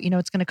about,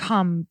 it's going to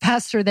come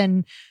faster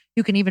than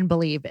you can even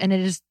believe. And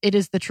it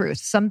is the truth.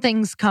 Some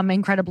things come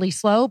incredibly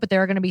slow, but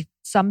there are going to be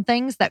some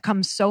things that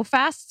come so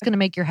fast, it's going to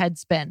make your head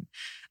spin.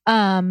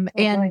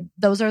 And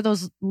those are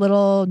those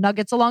little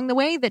nuggets along the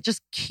way that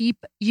just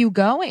keep you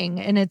going.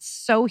 And it's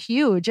so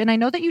huge. And I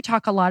know that you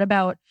talk a lot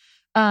about,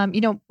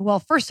 well,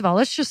 first of all,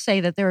 let's just say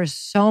that there is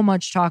so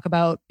much talk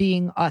about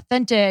being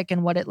authentic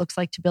and what it looks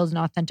like to build an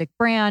authentic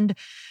brand.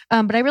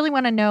 But I really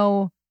want to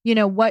know,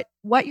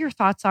 what your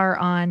thoughts are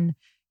on,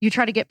 you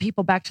try to get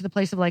people back to the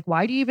place of like,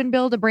 why do you even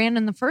build a brand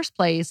in the first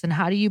place? And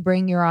how do you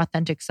bring your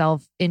authentic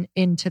self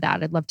into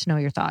that? I'd love to know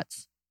your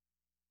thoughts.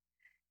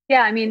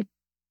 Yeah. I mean,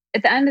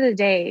 at the end of the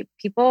day,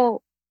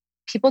 people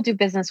do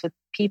business with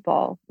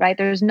people, right?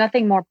 There's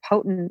nothing more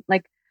potent.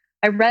 Like,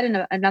 I read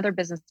in another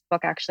business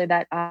book actually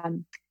that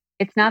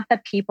it's not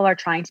that people are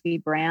trying to be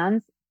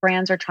brands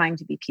are trying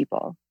to be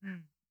people.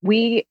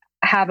 We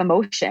have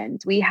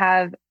emotions, we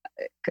have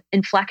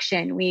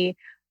inflection, we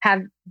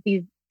have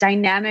these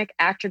dynamic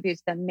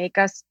attributes that make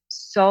us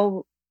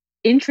so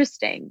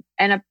interesting.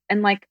 And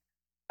like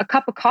a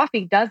cup of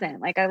coffee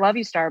doesn't. Like, I love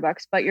you,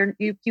 Starbucks, but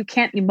you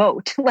can't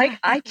emote like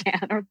I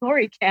can, or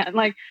Lori can,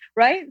 like,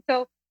 right?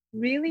 So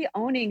really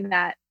owning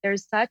that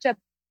there's such a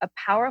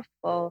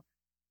powerful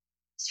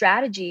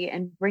strategy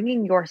and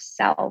bringing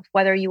yourself,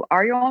 whether you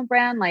are your own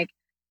brand, like,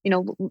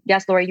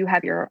 yes, Lori, you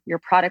have your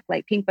product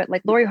like Pink, but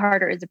like Lori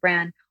Harder is a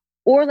brand.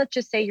 Or let's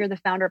just say you're the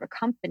founder of a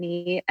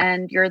company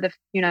and you're the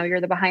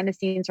behind the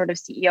scenes sort of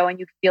CEO, and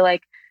you feel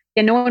like,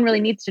 no one really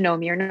needs to know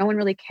me, or no one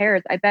really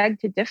cares. I beg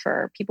to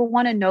differ. People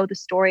want to know the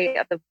story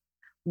of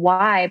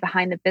why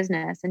behind the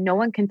business. And no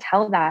one can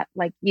tell that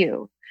like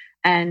you.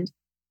 And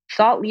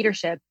thought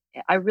leadership,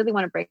 I really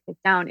want to break this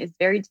down, is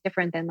very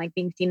different than like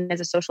being seen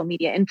as a social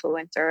media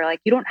influencer. Like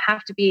you don't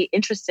have to be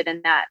interested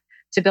in that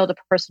to build a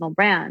personal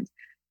brand.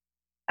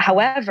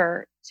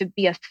 However, to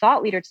be a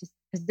thought leader, to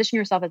position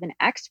yourself as an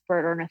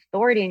expert or an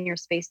authority in your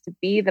space, to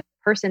be the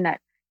person that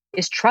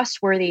is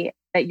trustworthy,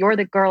 that you're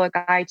the girl or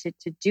guy to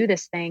do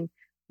this thing,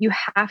 you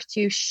have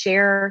to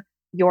share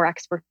your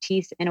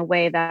expertise in a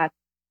way that's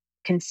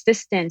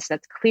consistent,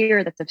 that's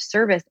clear, that's of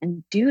service,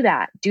 and do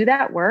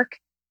that work.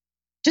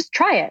 Just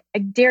try it. I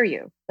dare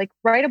you. Like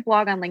write a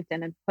blog on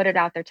LinkedIn and put it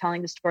out there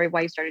telling the story of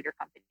why you started your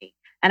company.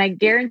 And I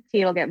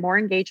guarantee it'll get more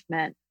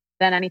engagement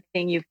than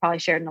anything you've probably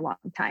shared in a long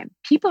time.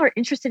 People are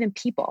interested in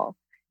people,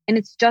 and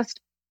it's just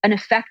an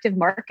effective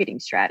marketing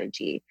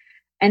strategy.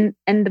 And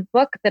the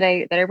book that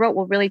I wrote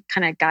will really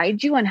kind of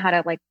guide you on how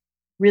to like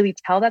really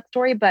tell that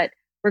story. But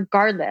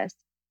regardless,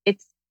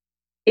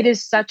 it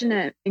is such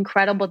an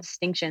incredible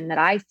distinction that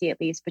I see,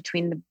 at least,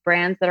 between the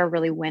brands that are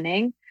really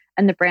winning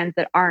and the brands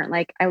that aren't.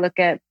 Like I look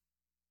at,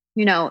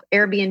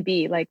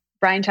 Airbnb, like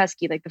Brian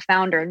Chesky, like the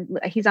founder, and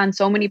he's on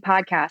so many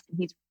podcasts,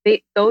 and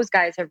those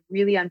guys have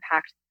really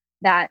unpacked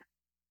that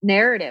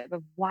narrative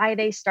of why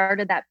they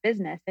started that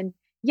business. And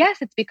yes,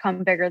 it's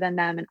become bigger than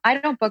them. And I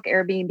don't book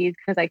Airbnbs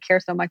because I care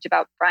so much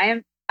about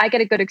Brian. I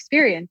get a good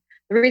experience.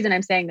 The reason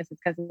I'm saying this is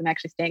because I'm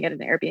actually staying at an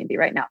Airbnb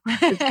right now.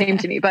 This came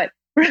to me, but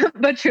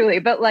truly,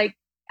 but like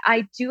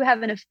I do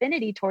have an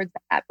affinity towards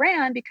that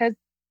brand because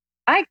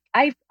I've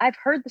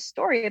heard the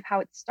story of how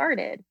it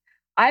started.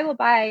 I will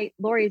buy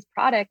Lori's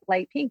product,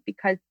 Light Pink,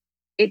 because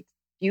it's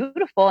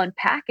beautiful and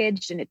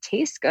packaged and it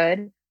tastes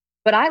good.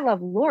 But I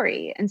love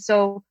Lori, and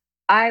so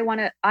I want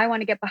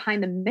to get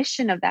behind the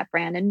mission of that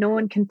brand, and no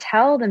one can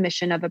tell the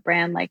mission of a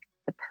brand like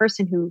the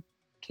person who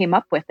came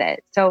up with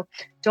it. So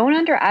don't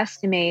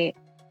underestimate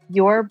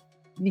your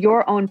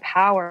own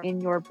power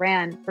in your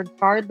brand,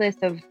 regardless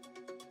of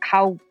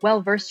how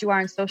well versed you are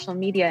in social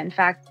media. In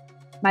fact,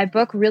 my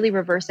book really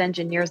reverse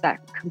engineers that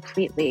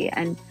completely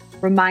and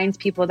reminds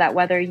people that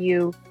whether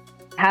you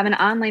have an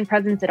online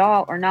presence at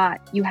all or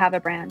not, you have a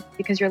brand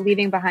because you're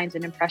leaving behind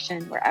an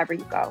impression wherever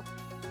you go.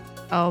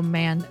 Oh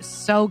man,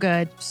 so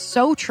good.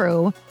 So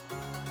true.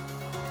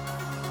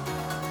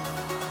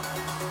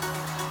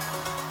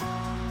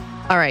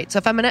 All right. So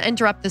if I'm going to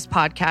interrupt this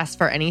podcast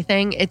for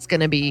anything, it's going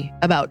to be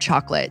about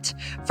chocolate.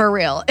 For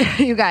real.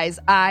 You guys,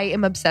 I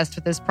am obsessed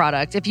with this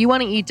product. If you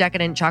want to eat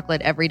decadent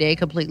chocolate every day,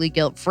 completely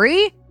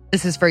guilt-free,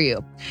 this is for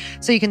you.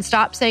 So you can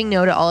stop saying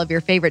no to all of your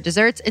favorite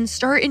desserts and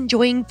start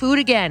enjoying food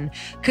again.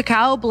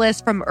 Cacao Bliss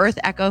from Earth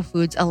Echo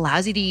Foods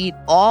allows you to eat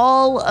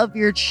all of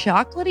your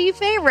chocolatey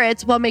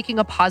favorites while making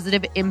a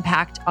positive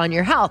impact on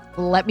your health.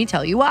 Let me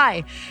tell you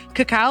why.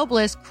 Cacao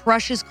Bliss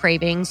crushes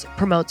cravings,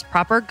 promotes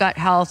proper gut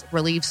health,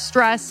 relieves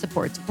stress,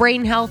 supports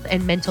brain health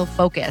and mental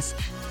focus,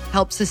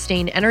 helps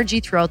sustain energy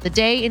throughout the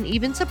day, and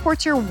even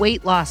supports your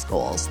weight loss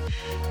goals.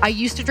 I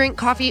used to drink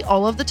coffee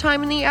all of the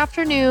time in the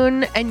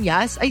afternoon, and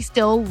yes, I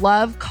still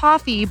love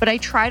coffee, but I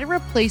try to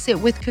replace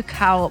it with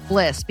Cacao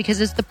Bliss because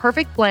it's the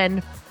perfect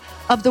blend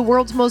of the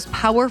world's most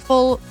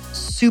powerful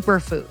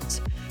superfoods: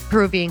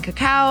 Peruvian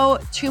cacao,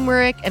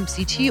 turmeric,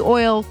 MCT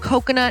oil,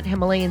 coconut,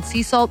 Himalayan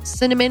sea salt,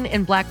 cinnamon,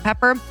 and black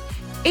pepper.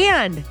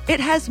 And it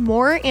has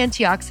more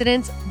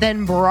antioxidants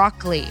than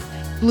broccoli,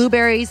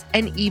 blueberries,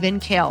 and even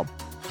kale.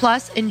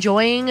 Plus,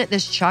 enjoying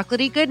this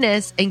chocolatey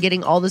goodness and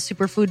getting all the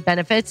superfood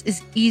benefits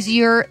is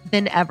easier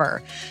than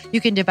ever. You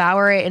can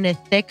devour it in a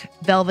thick,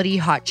 velvety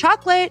hot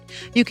chocolate.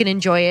 You can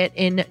enjoy it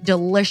in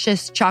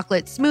delicious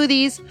chocolate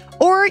smoothies,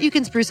 or you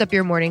can spruce up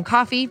your morning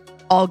coffee,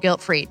 all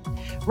guilt-free.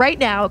 Right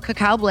now,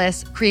 Cacao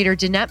Bliss creator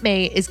Danette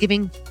May is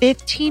giving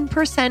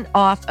 15%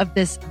 off of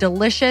this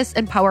delicious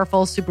and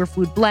powerful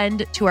superfood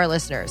blend to our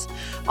listeners.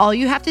 All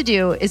you have to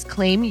do is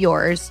claim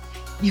yours.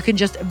 You can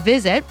just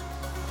visit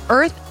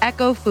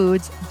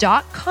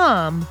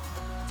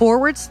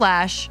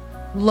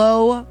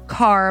earthechofoods.com/low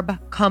carb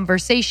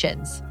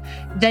conversations.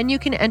 Then you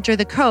can enter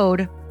the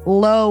code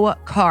low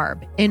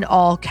carb in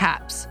all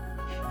caps.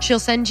 She'll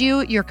send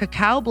you your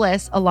Cacao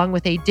Bliss along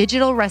with a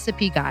digital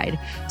recipe guide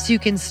so you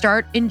can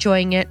start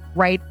enjoying it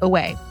right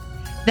away.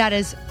 That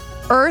is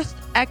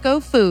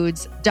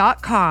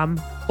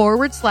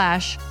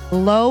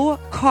earthechofoods.com/low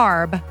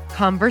carb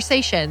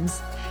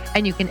conversations.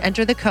 And you can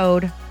enter the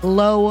code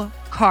low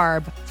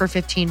carb for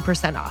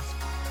 15% off.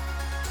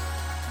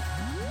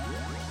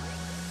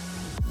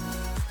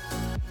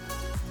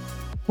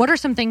 What are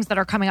some things that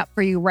are coming up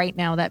for you right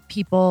now that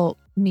people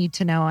need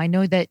to know? I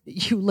know that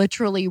you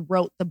literally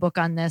wrote the book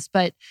on this,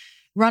 but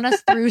run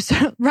us through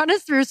some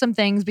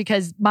things,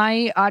 because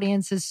my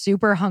audience is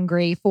super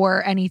hungry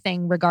for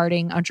anything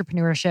regarding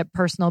entrepreneurship,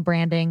 personal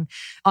branding.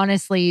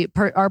 Honestly,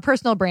 our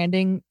personal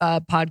branding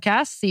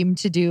podcasts seem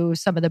to do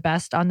some of the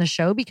best on the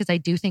show, because I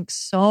do think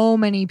so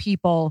many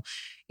people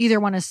either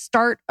want to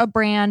start a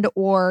brand,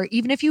 or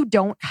even if you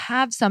don't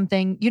have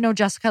something,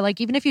 Jessica,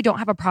 like even if you don't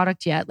have a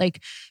product yet,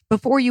 like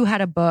before you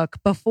had a book,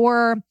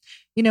 before,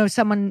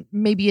 someone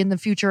maybe in the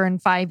future in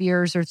 5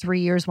 years or 3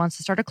 years wants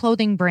to start a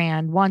clothing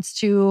brand, wants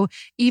to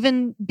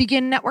even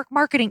begin network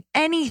marketing,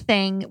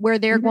 anything where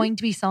they're going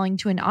to be selling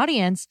to an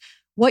audience,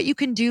 what you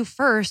can do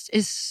first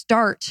is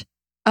start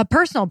a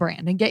personal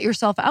brand and get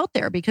yourself out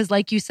there. Because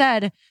like you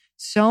said,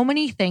 so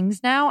many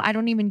things now, I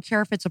don't even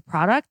care if it's a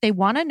product. They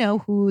want to know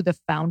who the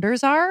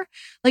founders are.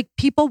 Like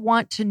people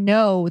want to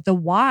know the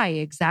why,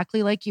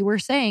 exactly like you were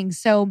saying.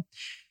 So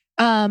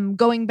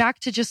going back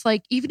to just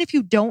like, even if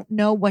you don't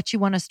know what you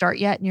want to start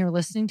yet and you're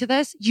listening to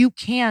this, you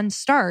can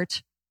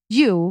start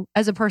you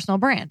as a personal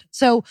brand.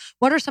 So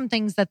what are some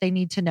things that they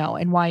need to know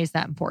and why is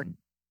that important?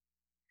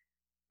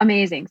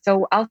 Amazing.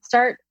 So I'm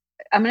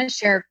going to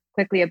share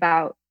quickly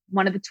about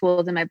one of the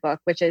tools in my book,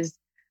 which is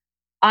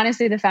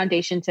honestly the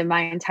foundation to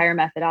my entire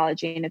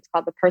methodology. And it's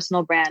called the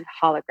Personal Brand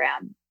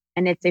Hologram.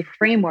 And it's a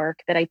framework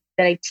that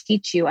I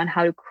teach you on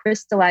how to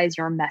crystallize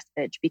your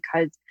message,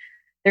 because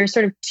there's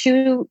sort of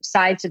two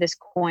sides to this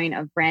coin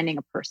of branding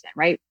a person,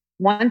 right?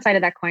 One side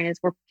of that coin is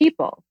we're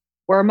people,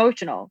 we're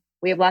emotional,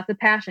 we have lots of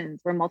passions,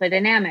 we're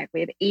multidynamic, we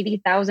have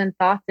 80,000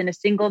 thoughts in a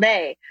single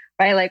day,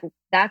 right? Like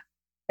that's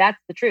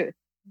the truth.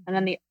 And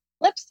then the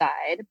flip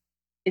side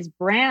is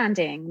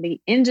branding.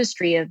 The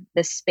industry of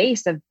the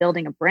space of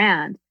building a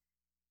brand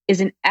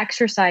is an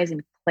exercise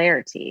in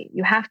clarity.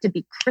 You have to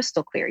be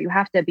crystal clear. You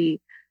have to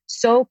be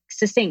so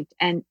succinct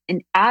and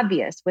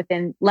obvious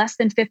within less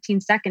than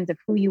 15 seconds of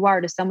who you are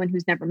to someone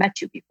who's never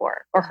met you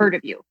before or heard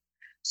of you.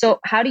 So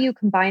how do you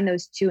combine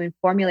those two and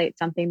formulate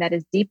something that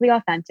is deeply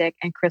authentic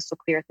and crystal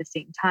clear at the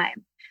same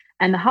time?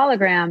 And the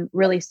hologram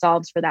really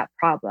solves for that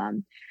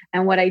problem.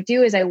 And what I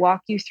do is I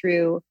walk you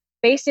through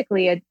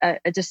basically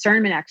a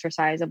discernment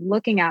exercise of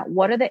looking at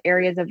what are the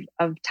areas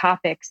of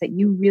topics that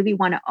you really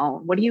want to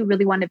own? What do you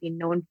really want to be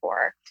known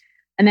for?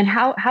 And then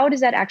how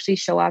does that actually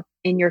show up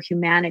in your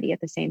humanity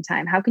at the same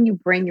time? How can you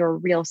bring your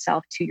real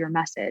self to your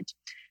message?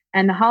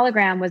 And the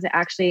hologram was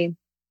actually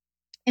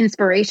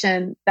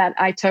inspiration that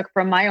I took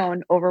from my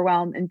own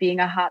overwhelm and being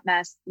a hot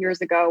mess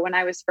years ago when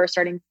I was first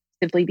starting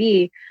Simply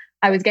Be.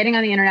 I was getting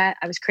on the internet,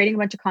 I was creating a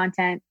bunch of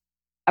content,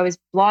 I was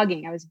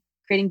blogging, I was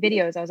creating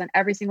videos, I was on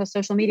every single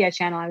social media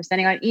channel, I was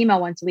sending out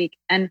email once a week.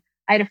 And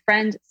I had a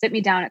friend sit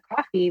me down at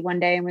coffee one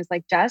day and was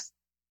like, Jess,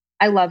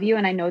 I love you.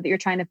 And I know that you're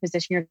trying to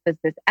position yourself as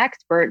this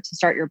expert to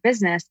start your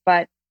business,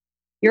 but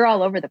you're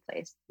all over the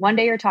place. One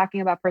day you're talking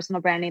about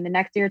personal branding. The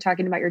next day you're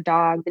talking about your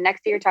dog. The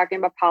next day you're talking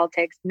about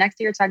politics. The next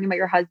day you're talking about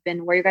your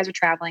husband, where you guys are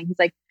traveling. He's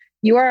like,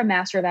 you are a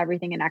master of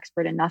everything and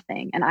expert in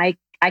nothing. And I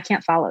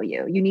can't follow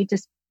you. You need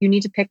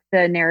to pick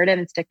the narrative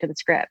and stick to the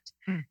script.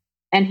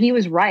 And he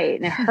was right,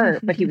 and it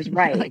hurt, but he was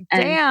right. Like,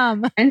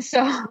 damn. And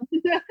so,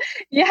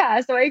 yeah,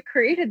 so I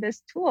created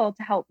this tool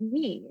to help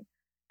me.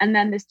 And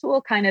then this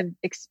tool kind of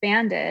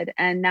expanded.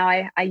 And now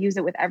I use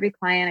it with every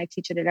client. I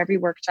teach it at every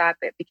workshop.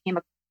 It became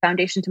a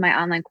foundation to my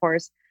online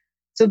course.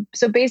 So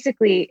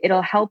basically,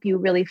 it'll help you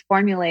really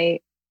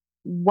formulate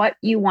what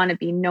you want to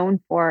be known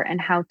for and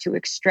how to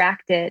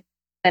extract it,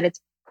 that it's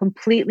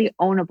completely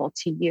ownable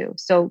to you.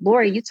 So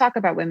Lori, you talk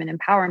about women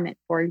empowerment,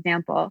 for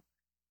example.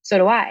 So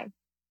do I.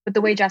 But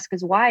the way Jessica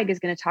Zweig is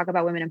going to talk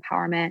about women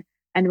empowerment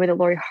and the way that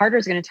Lori Harder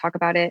is going to talk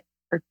about it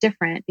are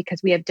different,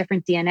 because we have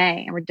different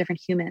DNA and we're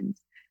different humans.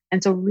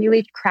 And so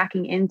really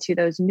cracking into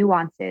those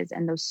nuances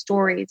and those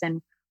stories,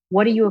 and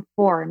what are you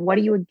for and what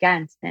are you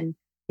against? And,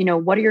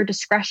 what are your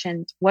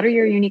discretions? What are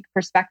your unique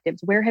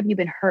perspectives? Where have you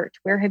been hurt?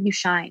 Where have you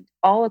shined?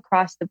 All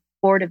across the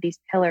board of these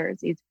pillars,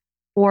 these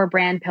 4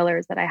 brand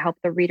pillars that I help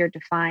the reader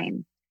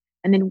define.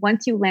 And then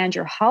once you land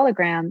your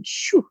hologram,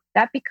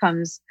 that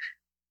becomes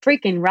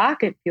freaking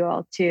rocket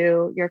fuel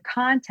to your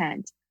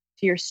content,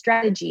 to your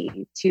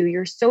strategy, to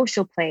your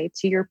social play,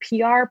 to your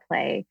PR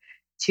play,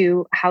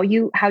 to how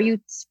you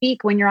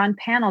speak when you're on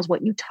panels,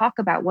 what you talk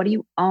about, what do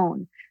you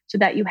own, so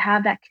that you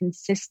have that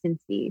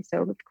consistency.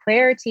 So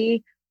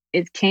clarity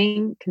is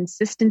king,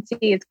 consistency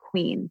is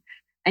queen.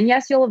 And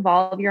yes, you'll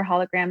evolve your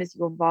hologram as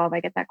you evolve.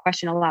 I get that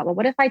question a lot. Well,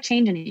 what if I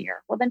change in a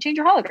year? Well, then change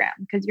your hologram,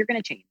 because you're going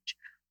to change.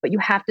 But you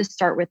have to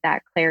start with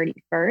that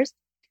clarity first.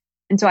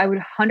 And so I would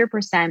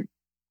 100%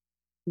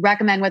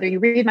 recommend, whether you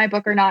read my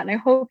book or not, and I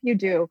hope you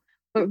do,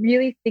 but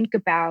really think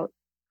about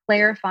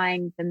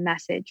clarifying the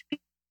message.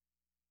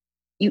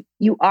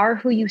 You are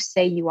who you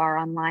say you are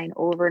online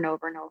over and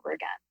over and over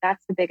again.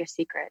 That's the biggest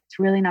secret. It's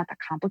really not that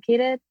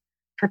complicated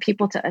for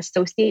people to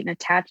associate and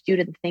attach you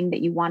to the thing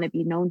that you want to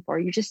be known for.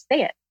 You just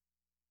say it.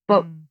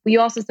 But we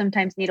also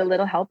sometimes need a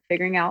little help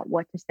figuring out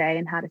what to say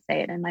and how to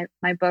say it. And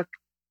my book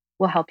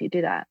will help you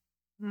do that.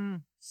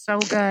 So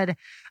good.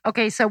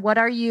 Okay. So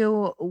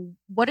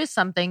what is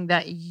something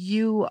that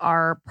you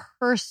are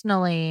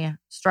personally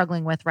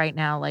struggling with right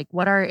now? Like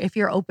if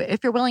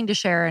you're willing to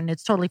share, and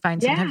it's totally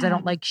fine. Sometimes I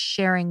don't like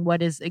sharing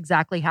what is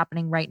exactly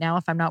happening right now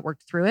if I'm not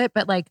worked through it.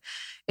 But like,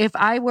 if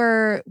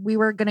we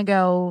were going to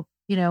go,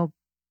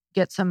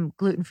 get some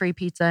gluten-free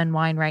pizza and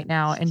wine right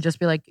now and just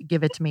be like,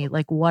 give it to me.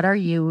 Like, what are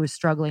you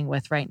struggling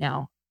with right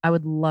now? I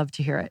would love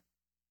to hear it.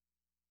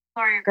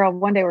 Sorry, girl.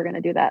 One day we're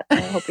gonna do that.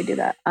 I hope we do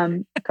that.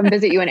 Come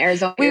visit you in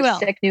Arizona. We Your will.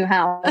 sick new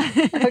house.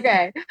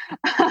 Okay.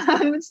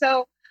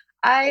 So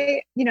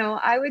I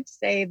would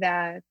say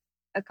that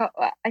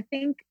I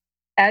think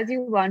as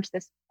you launch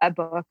a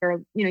book,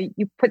 or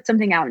you put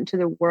something out into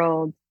the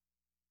world,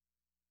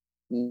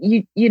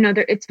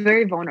 it's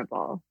very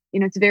vulnerable.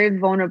 It's very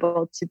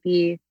vulnerable to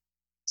be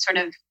sort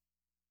of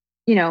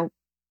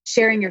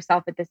sharing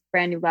yourself at this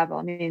brand new level.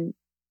 I mean,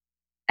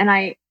 and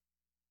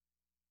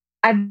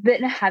I've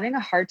been having a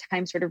hard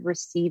time sort of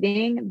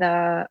receiving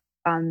the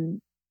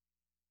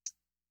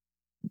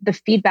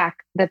feedback,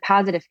 the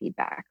positive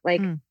feedback.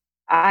 Like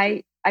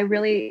I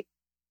really,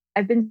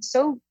 I've been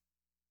so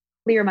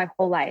clear my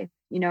whole life,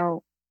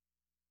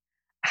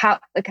 how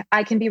like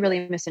I can be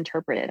really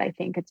misinterpreted. I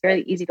think it's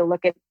very easy to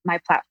look at my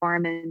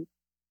platform and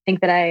think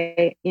that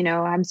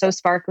I'm so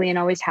sparkly and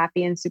always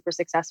happy and super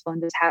successful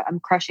and just I'm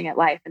crushing at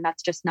life. And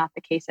that's just not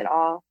the case at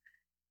all.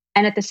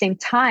 And at the same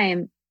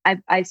time,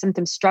 I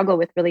sometimes struggle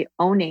with really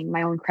owning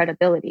my own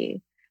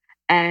credibility.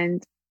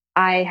 And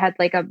I had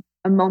like a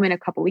moment a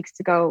couple weeks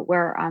ago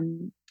where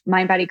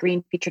Mind Body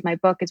Green featured my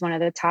book as one of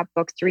the top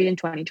books to read in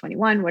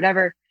 2021,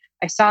 whatever.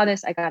 I saw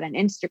this, I got on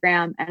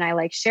Instagram and I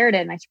like shared it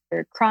and I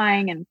started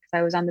crying. And because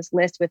I was on this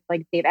list with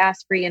like Dave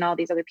Asprey and all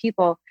these other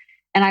people.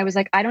 And I was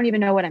like, I don't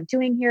even know what I'm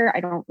doing here. I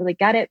don't really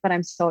get it, but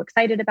I'm so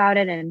excited about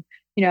it. And,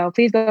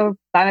 please go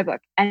buy my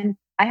book. And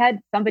I had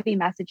somebody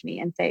message me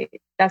and say,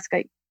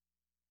 Jessica,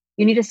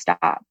 you need to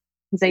stop.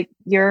 He's like,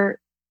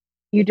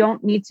 you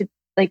don't need to,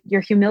 like,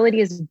 your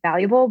humility is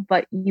valuable,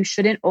 but you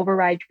shouldn't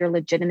override your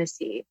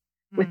legitimacy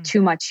with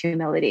too much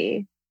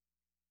humility.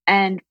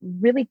 And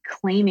really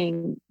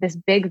claiming this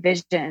big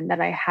vision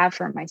that I have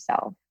for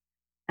myself.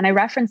 And I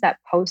referenced that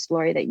post,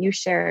 Lori, that you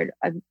shared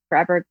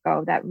forever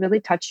ago that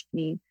really touched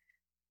me,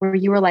 where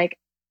you were like,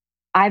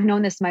 I've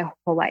known this my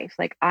whole life.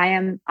 Like I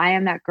am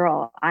that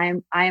girl. I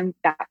am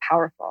that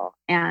powerful.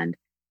 And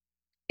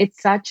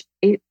it's such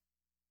a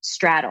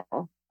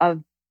straddle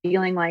of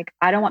feeling like,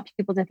 I don't want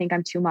people to think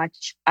I'm too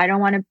much. I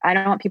don't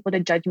want people to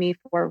judge me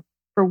for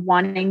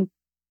wanting,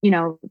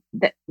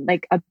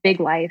 like a big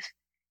life.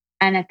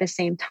 And at the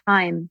same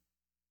time,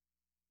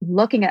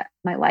 looking at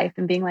my life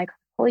and being like,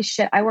 holy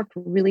shit, I worked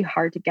really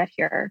hard to get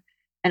here.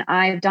 And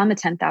I've done the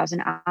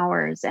 10,000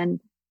 hours and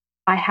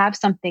I have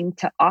something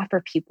to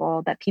offer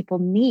people that people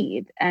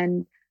need,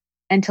 and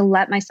to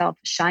let myself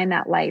shine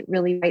that light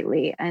really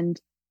brightly. And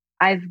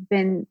I'm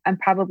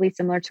probably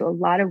similar to a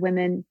lot of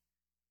women,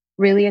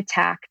 really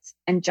attacked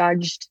and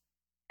judged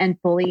and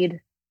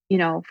bullied,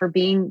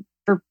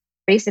 for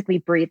basically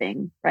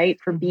breathing, right?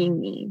 For being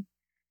me.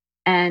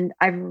 And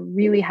I've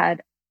really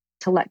had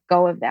to let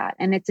go of that.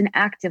 And it's an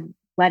active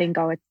letting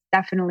go. It's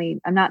definitely,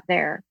 I'm not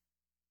there.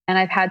 And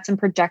I've had some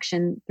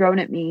projection thrown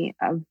at me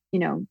of,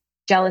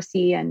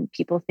 jealousy and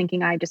people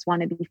thinking I just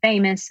want to be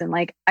famous. And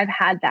like, I've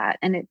had that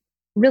and it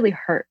really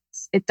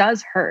hurts. It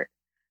does hurt.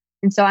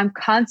 And so I'm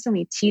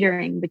constantly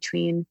teetering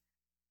between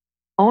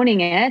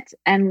owning it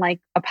and like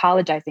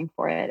apologizing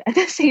for it at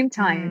the same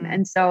time.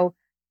 And so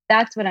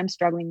that's what I'm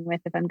struggling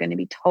with, if I'm going to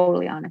be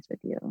totally honest with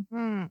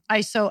you.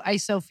 I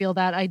so feel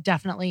that. I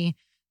definitely,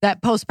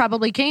 that post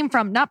came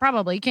from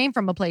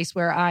a place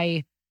where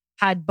I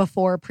had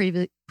before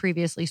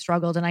previously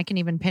struggled. And I can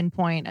even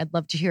pinpoint, I'd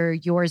love to hear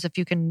yours if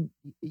you can,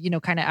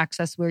 kind of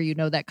access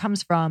where that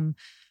comes from.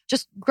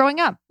 Just growing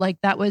up, like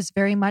that was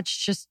very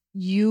much just,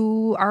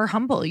 you are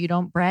humble, you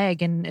don't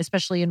brag. And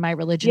especially in my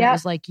religion, it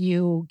was like,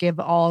 you give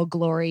all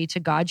glory to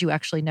God. You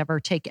actually never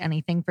take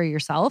anything for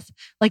yourself,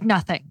 like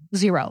nothing,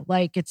 zero,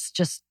 like it's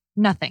just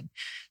nothing.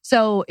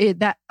 So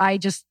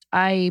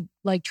I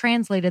like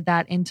translated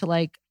that into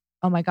like,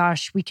 oh my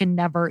gosh, we can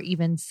never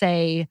even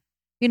say,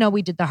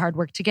 we did the hard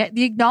work to get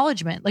the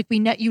acknowledgement. Like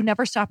you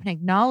never stop and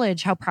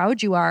acknowledge how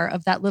proud you are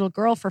of that little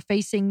girl for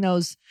facing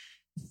those,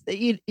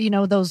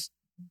 those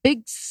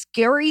big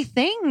scary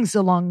things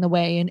along the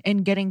way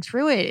and getting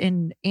through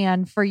it.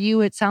 And for you,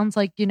 it sounds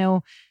like,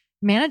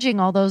 managing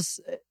all those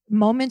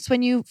moments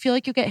when you feel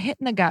like you get hit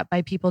in the gut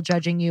by people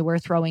judging you or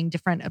throwing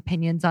different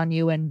opinions on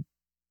you. And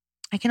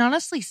I can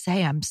honestly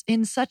say I'm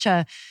in such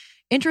a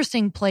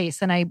interesting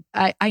place. And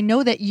I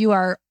know that you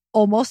are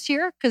almost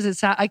here,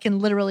 because I can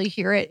literally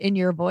hear it in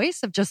your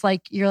voice of just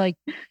like, you're like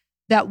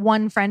that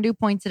one friend who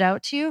points it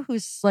out to you,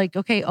 who's like,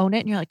 okay, own it.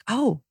 And you're like,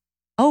 oh,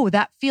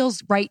 that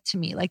feels right to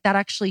me. Like that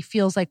actually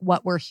feels like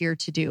what we're here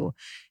to do,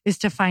 is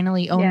to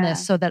finally own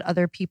this so that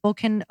other people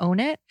can own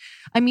it.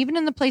 I'm even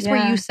in the place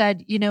where you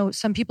said,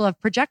 some people have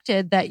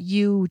projected that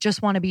you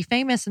just want to be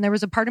famous. And there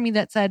was a part of me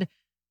that said,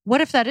 what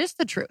if that is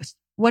the truth?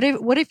 What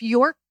if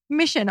your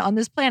mission on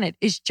this planet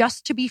is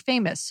just to be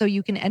famous so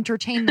you can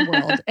entertain the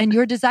world and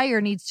your desire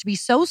needs to be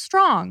so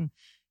strong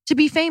to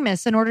be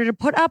famous in order to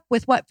put up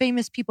with what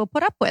famous people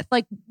put up with?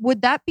 Like,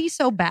 would that be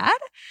so bad?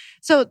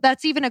 So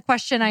that's even a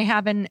question I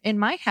have in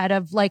my head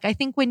of like, I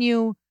think when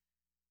you'll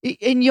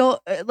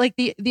like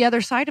the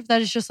other side of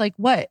that is just like,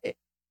 what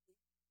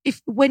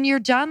if, when you're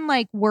done,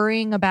 like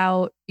worrying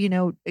about,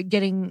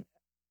 getting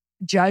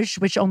judged,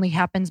 which only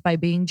happens by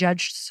being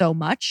judged so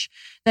much,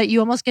 that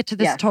you almost get to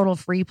this total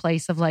free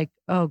place of like,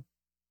 oh,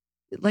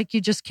 like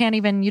you just can't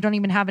even, you don't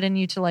even have it in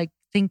you to like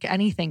think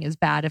anything is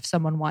bad if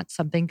someone wants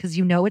something, because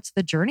you know it's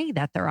the journey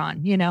that they're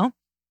on, you know?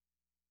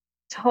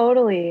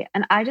 Totally.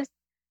 And I just,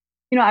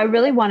 I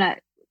really want to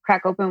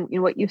crack open,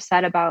 what you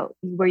said about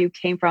where you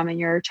came from in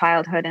your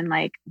childhood and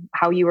like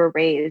how you were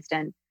raised.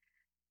 And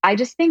I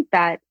just think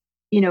that,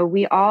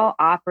 we all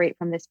operate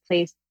from this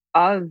place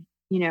of,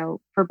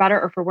 for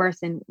better or for worse,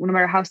 and no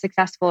matter how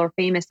successful or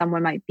famous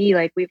someone might be,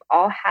 like we've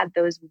all had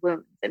those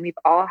wounds and we've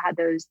all had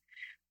those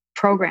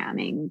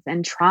programmings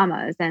and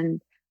traumas.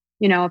 And,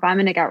 if I'm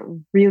going to get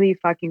really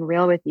fucking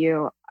real with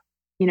you,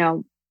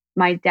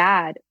 my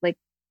dad, like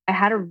I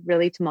had a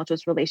really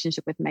tumultuous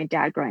relationship with my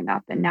dad growing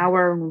up, and now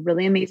we're in a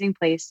really amazing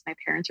place. My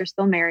parents are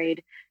still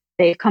married.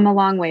 They've come a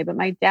long way, but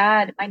my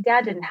dad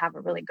didn't have a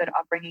really good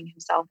upbringing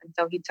himself. And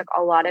so he took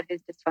a lot of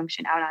his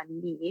dysfunction out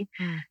on me.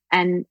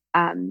 And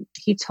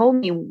he told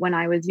me when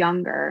I was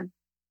younger,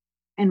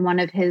 in one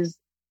of his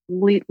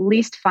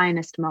least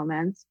finest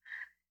moments,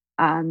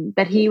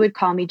 that he would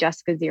call me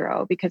Jessica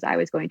Zero because I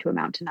was going to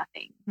amount to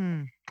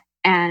nothing.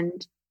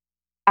 And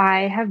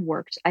I have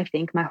worked, I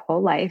think, my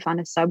whole life on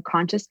a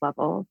subconscious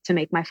level to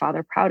make my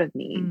father proud of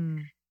me.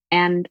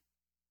 And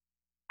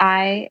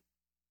I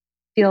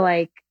feel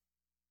like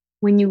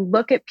when you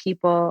look at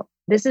people,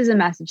 this is a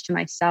message to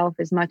myself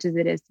as much as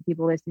it is to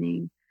people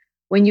listening.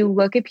 When you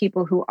look at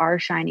people who are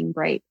shining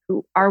bright,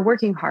 who are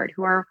working hard,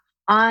 who are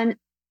on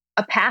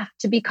a path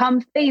to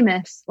become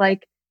famous,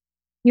 like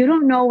you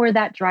don't know where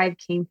that drive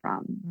came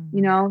from.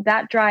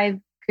 That drive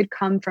could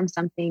come from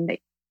something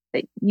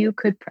that you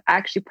could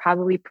actually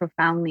probably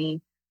profoundly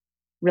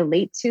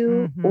relate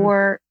to,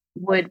 or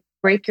would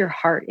break your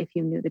heart if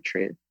you knew the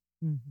truth.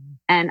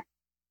 And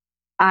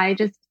I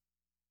just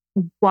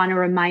want to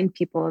remind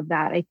people of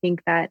that. I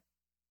think that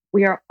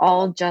we are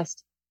all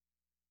just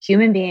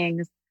human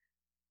beings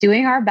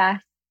doing our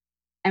best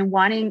and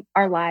wanting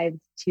our lives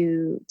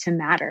to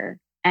matter.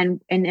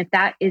 And if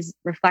that is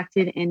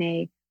reflected in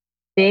a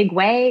big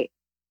way,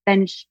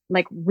 then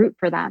like root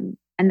for them.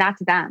 And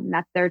that's them.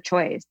 That's their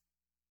choice.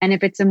 And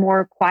if it's a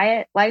more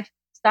quiet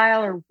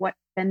lifestyle or what,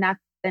 then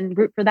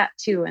root for that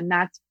too. And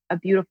that's a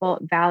beautiful,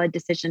 valid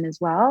decision as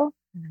well.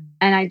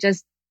 And I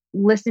just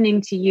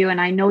listening to you, and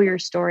I know your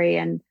story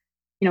and,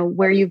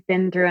 where you've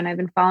been through, and I've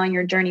been following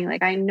your journey.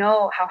 Like I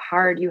know how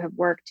hard you have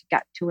worked to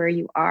get to where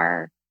you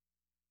are,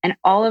 and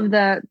all of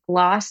the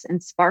gloss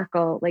and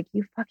sparkle, like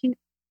you fucking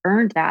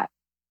earned that.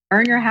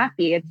 Earn Your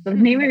Happy. It's the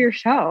name of your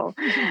show.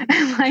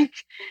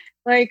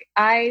 like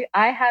I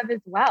have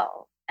as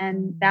well.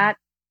 And that,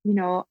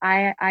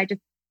 I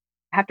just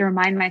have to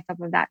remind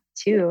myself of that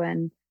too.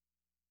 And,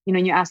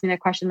 you asked me that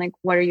question, like,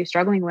 what are you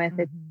struggling with?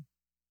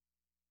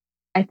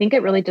 I think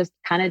it really just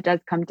kind of does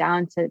come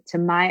down to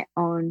my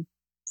own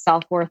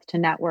self-worth to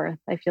net worth.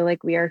 I feel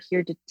like we are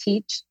here to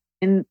teach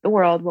in the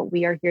world what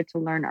we are here to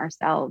learn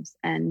ourselves.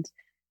 And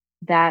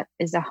that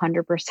is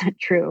 100%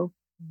 true,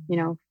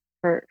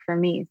 for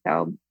me.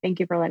 So thank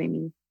you for letting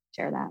me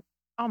share that.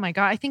 Oh my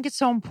God. I think it's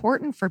so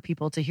important for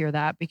people to hear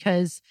that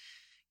because,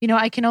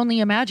 I can only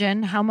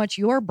imagine how much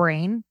your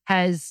brain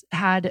has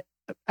had,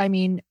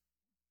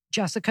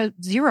 Jessica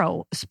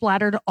Zero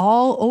splattered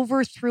all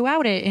over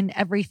throughout it in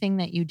everything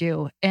that you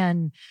do.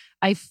 And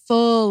I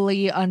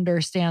fully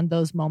understand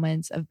those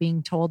moments of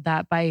being told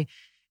that by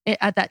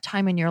at that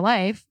time in your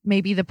life,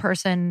 maybe the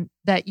person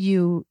that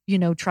you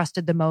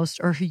trusted the most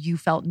or who you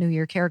felt knew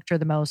your character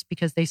the most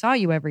because they saw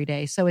you every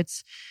day. So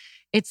it's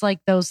like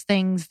those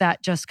things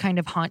that just kind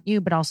of haunt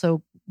you, but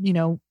also,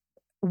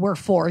 were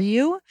for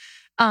you.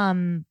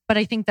 But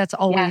I think that's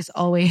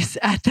always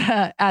at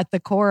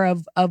the core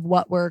of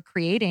what we're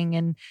creating.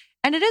 And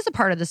it is a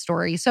part of the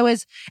story.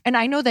 And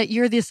I know that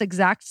you're this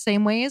exact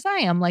same way as I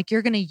am. Like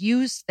you're going to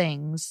use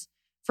things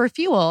for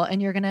fuel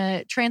and you're going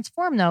to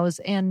transform those.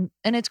 And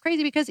it's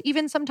crazy because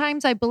even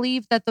sometimes I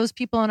believe that those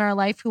people in our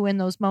life who in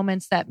those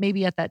moments that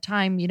maybe at that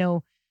time,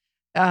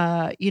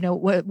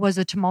 was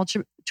a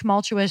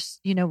tumultuous,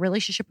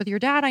 relationship with your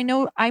dad.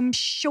 I'm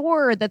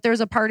sure that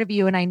there's a part of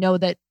you, and I know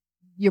that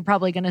you're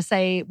probably going to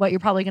say what you're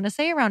probably going to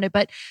say around it,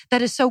 but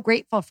that is so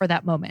grateful for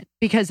that moment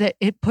because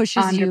it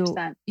pushes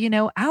 100%.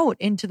 you, out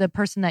into the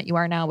person that you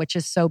are now, which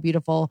is so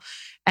beautiful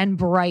and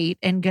bright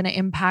and going to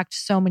impact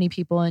so many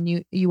people.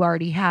 And you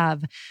already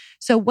have.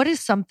 So what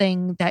is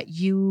something that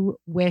you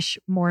wish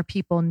more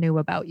people knew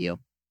about you?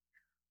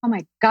 Oh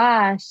my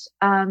gosh.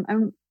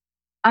 I'm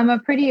a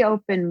pretty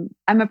open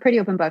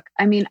book.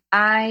 I mean,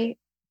 I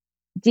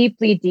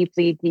deeply,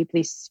 deeply,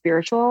 deeply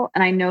spiritual.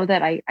 And I know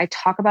that I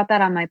talk about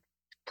that on my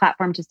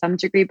platform to some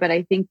degree, but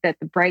I think that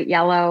the bright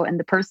yellow and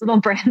the personal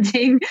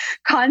branding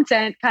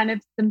content kind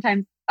of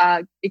sometimes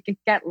it can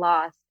get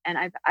lost. And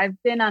I've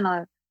been on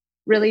a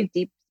really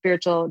deep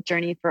spiritual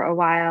journey for a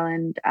while,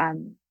 and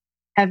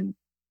have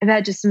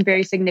had just some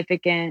very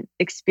significant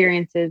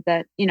experiences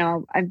that,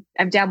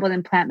 I've dabbled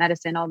in plant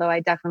medicine, although I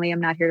definitely am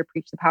not here to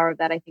preach the power of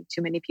that. I think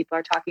too many people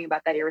are talking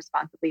about that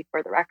irresponsibly,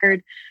 for the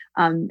record.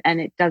 And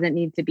it doesn't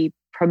need to be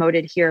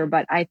promoted here,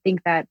 but I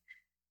think that,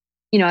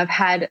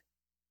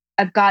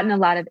 I've gotten a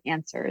lot of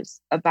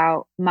answers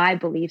about my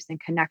beliefs and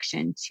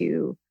connection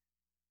to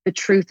the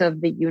truth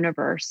of the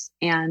universe.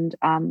 And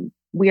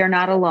we are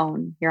not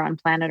alone here on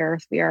planet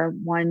Earth. We are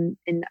one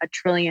in a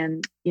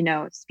trillion,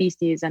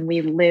 species, and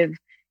we live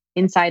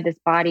inside this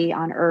body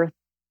on Earth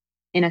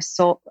in a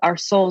soul. Our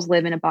souls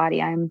live in a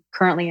body. I'm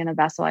currently in a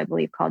vessel, I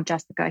believe, called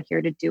Jessica,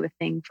 here to do a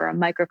thing for a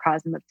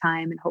microcosm of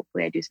time, and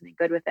hopefully I do something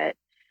good with it.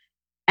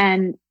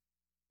 And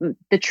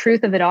the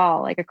truth of it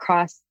all, like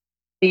across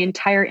the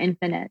entire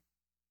infinite,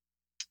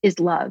 is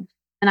love.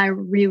 And I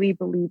really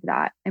believe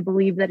that. I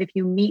believe that if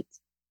you meet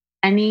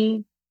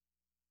any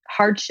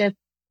hardship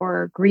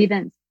or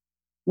grievance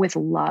with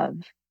love,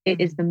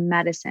 it is the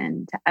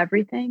medicine to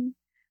everything.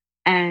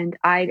 And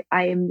I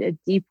am a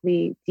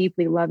deeply,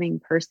 deeply loving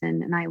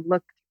person. And I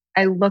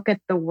look at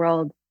the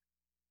world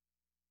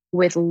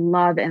with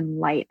love and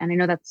light. And I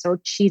know that's so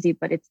cheesy,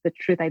 but it's the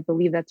truth. I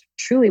believe that's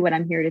truly what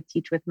I'm here to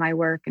teach with my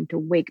work, and to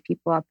wake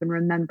people up and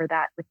remember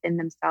that within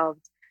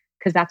themselves,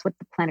 because that's what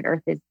the planet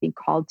Earth is being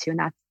called to. And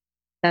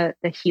that's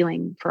the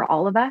healing for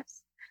all of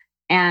us.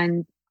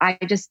 And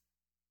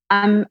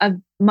I'm a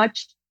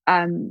much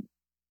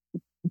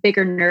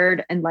bigger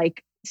nerd, and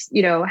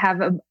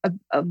have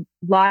a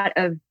lot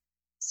of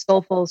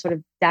soulful sort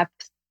of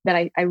depth that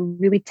I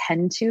really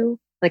tend to,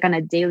 like, on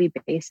a daily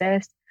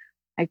basis.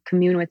 I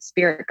commune with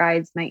spirit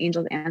guides, my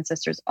angels,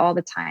 ancestors all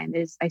the time.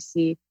 I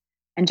see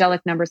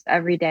angelic numbers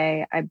every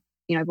day. I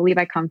believe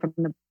I come from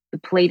the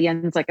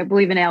Palladians. Like, I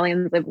believe in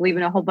aliens. I believe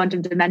in a whole bunch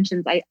of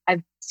dimensions.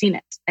 I've seen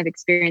it. I've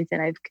experienced it.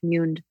 I've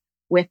communed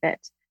with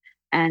it.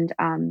 And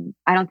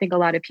I don't think a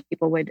lot of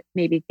people would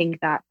maybe think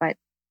that, but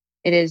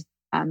it is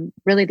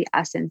really the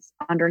essence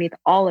underneath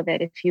all of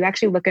it. If you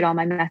actually look at all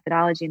my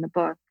methodology in the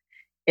book,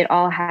 it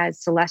all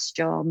has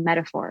celestial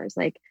metaphors,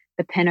 like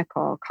the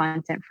pinnacle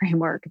content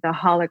framework, the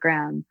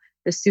hologram,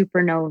 the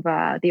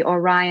supernova, the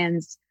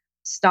Orion's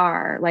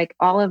star. Like,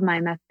 all of my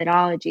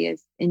methodology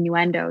is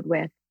innuendoed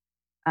with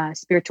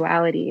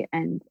spirituality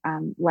and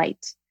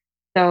light.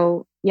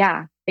 So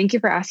yeah, thank you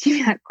for asking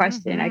me that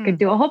question. I could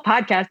do a whole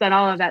podcast on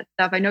all of that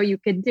stuff. I know you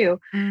could do.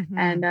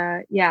 And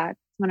it's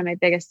one of my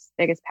biggest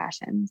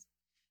passions.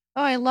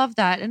 Oh, I love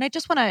that. And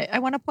I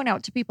want to point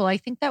out to people, I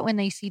think that when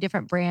they see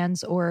different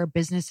brands or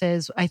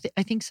businesses, I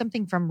think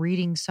something from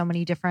reading so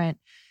many different,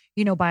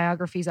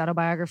 biographies,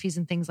 autobiographies,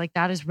 and things like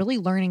that is really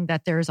learning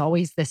that there's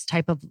always this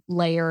type of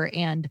layer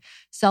and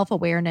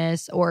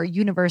self-awareness or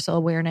universal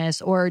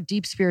awareness or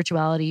deep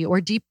spirituality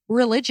or deep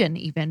religion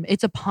even.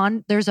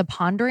 There's a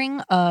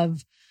pondering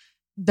of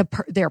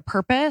their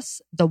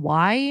purpose, the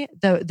why,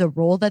 the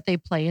role that they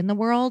play in the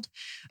world.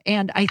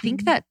 And I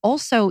think that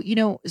also,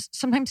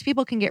 sometimes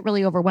people can get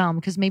really overwhelmed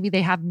because maybe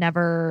they have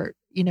never,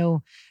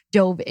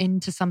 dove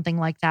into something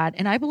like that.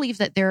 And I believe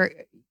that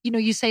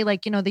you say,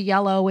 like, the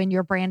yellow in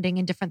your branding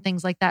and different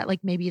things like that, like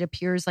maybe it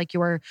appears like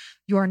you're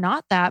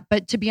not that.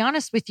 But to be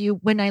honest with you,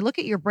 when I look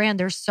at your brand,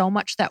 there's so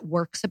much that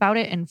works about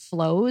it and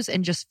flows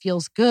and just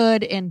feels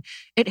good. And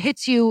it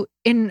hits you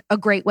in a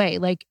great way.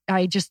 Like,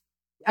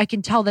 I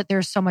can tell that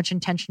there's so much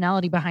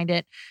intentionality behind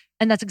it.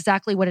 And that's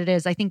exactly what it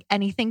is. I think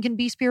anything can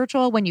be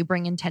spiritual when you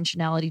bring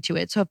intentionality to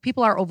it. So if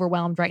people are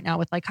overwhelmed right now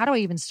with, like, how do I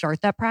even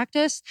start that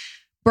practice?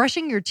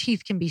 Brushing your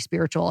teeth can be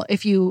spiritual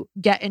if you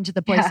get into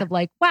the place of,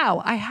 like,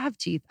 wow, I have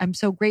teeth. I'm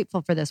so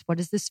grateful for this. What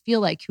does this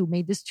feel like? Who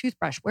made this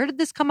toothbrush? Where did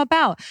this come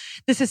about?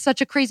 This is such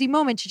a crazy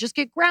moment to just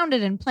get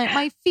grounded and plant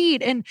my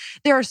feet. And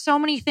there are so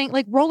many things,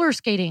 like roller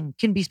skating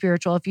can be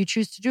spiritual if you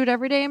choose to do it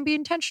every day and be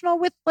intentional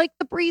with, like,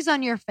 the breeze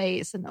on your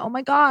face. And oh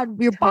my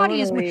God, your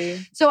body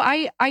is. So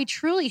I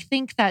truly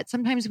think that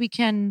sometimes we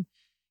can,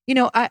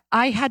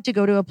 I had to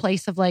go to a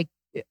place of, like,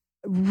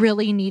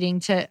 really needing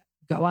to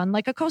go on,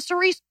 like, a Costa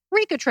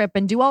Rica trip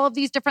and do all of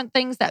these different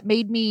things that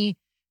made me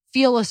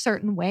feel a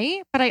certain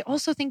way. But I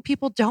also think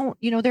people don't,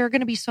 there are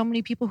going to be so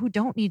many people who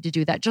don't need to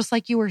do that. Just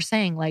like you were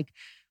saying, like,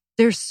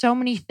 there's so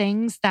many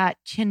things that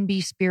can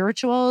be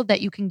spiritual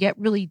that you can get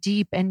really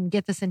deep and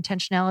get this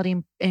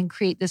intentionality and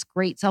create this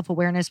great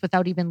self-awareness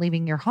without even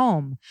leaving your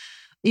home.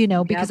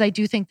 Because I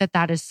do think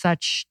that is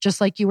such,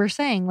 just like you were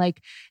saying,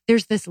 like,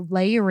 there's this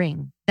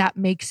layering that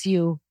makes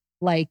you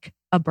like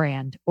a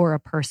brand or a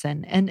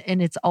person. And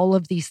it's all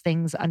of these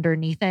things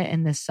underneath it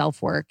and this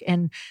self-work.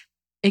 And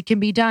it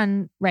can be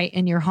done right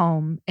in your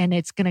home, and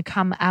it's going to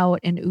come out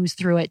and ooze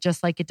through it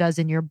just like it does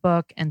in your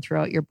book and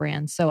throughout your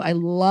brand. So I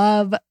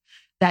love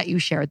that you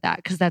shared that,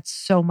 because that's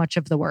so much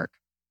of the work.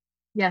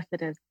 Yes,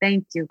 it is.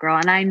 Thank you, girl.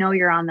 And I know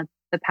you're on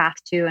the path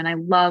too. And I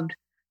loved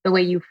the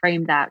way you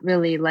framed that.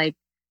 Really, like,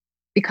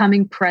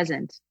 becoming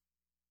present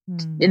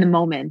in the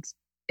moment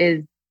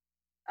is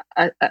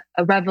a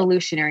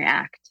revolutionary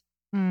act.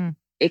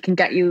 It can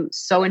get you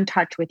so in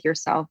touch with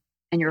yourself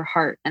and your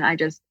heart. And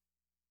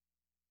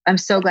I'm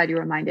so glad you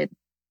reminded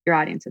your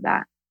audience of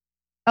that.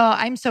 Oh,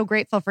 I'm so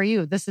grateful for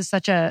you. This is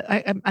such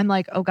I'm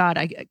like, oh God,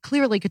 I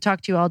clearly could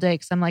talk to you all day,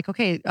 because I'm like,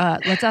 okay,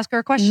 let's ask her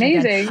a question.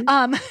 Amazing.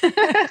 Again.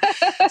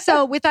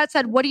 So with that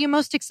said, what are you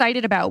most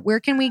excited about?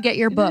 Where can we get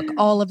your book?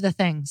 All of the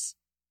things.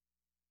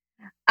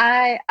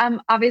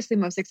 I'm obviously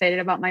most excited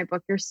about my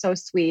book. You're so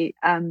sweet.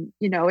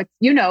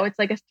 It's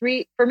like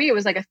for me, it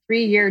was like a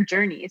 3-year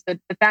journey. So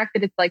the fact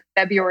that it's like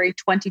February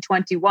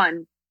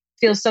 2021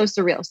 feels so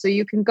surreal. So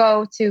you can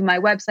go to my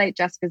website,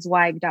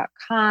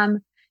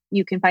 jessicazweig.com.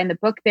 You can find the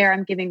book there.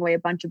 I'm giving away a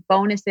bunch of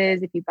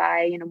bonuses. If you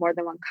buy, more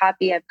than one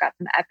copy, I've got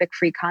some epic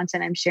free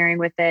content I'm sharing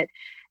with it.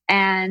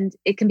 And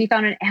it can be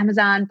found on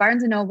Amazon,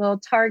 Barnes & Noble,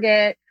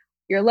 Target,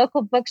 your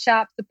local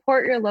bookshop.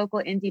 Support your local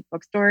indie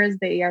bookstores.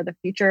 They are the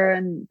future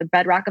and the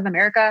bedrock of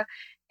America.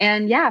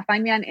 And yeah,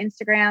 find me on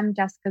Instagram,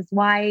 Jessica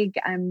Zweig.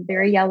 I'm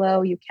very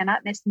yellow. You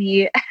cannot miss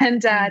me.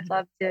 And I'd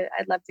love to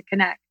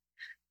connect.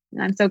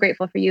 And I'm so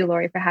grateful for you,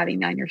 Lori, for having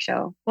me on your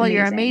show. Well,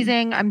 you're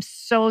amazing. I'm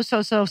so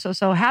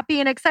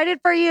happy and excited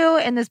for you.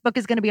 And this book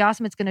is going to be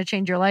awesome. It's going to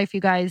change your life, you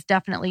guys.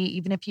 Definitely,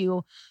 even if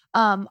you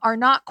are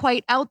not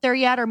quite out there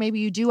yet, or maybe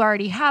you do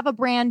already have a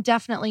brand,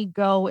 definitely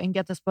go and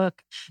get this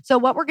book. So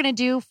what we're going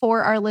to do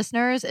for our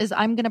listeners is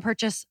I'm going to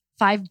purchase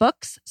 5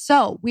 books.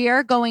 So we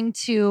are going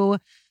to,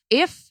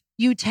 if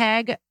you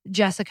tag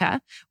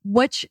Jessica,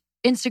 which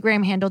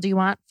Instagram handle do you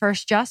want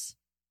first, Jess?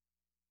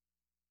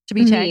 To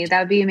be tagged?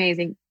 That would be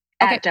amazing.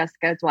 Okay. At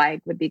Jessica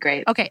Zweig would be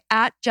great. Okay.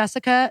 At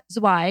Jessica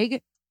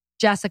Zweig,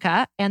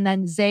 Jessica, and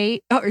then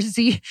Z-W-E-I-G.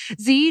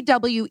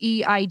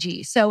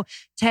 So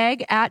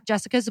tag at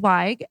Jessica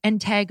Zweig and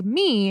tag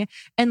me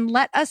and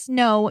let us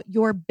know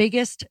your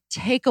biggest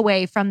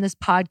takeaway from this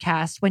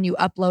podcast when you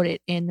upload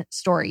it in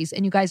stories.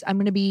 And you guys, I'm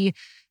going to be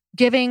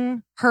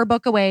giving her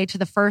book away to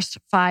the first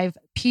 5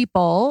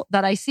 people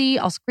that I see.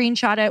 I'll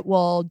screenshot it,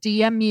 we'll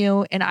DM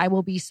you, and I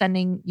will be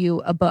sending you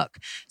a book.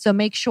 So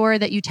make sure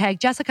that you tag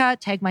Jessica,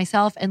 tag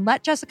myself, and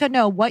let Jessica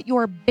know what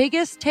your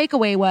biggest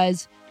takeaway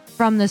was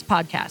from this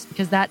podcast,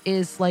 because that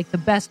is like the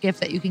best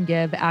gift that you can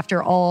give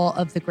after all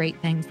of the great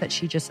things that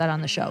she just said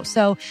on the show.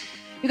 So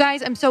you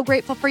guys, I'm so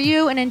grateful for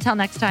you. And until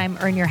next time,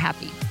 earn your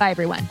happy. Bye,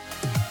 everyone.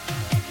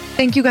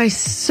 Thank you guys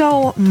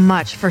so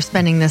much for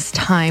spending this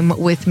time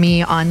with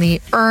me on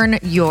the Earn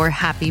Your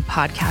Happy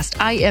podcast.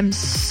 I am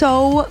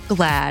so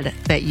glad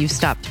that you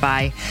stopped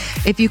by.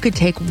 If you could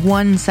take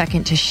 1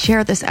 second to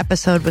share this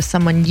episode with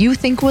someone you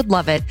think would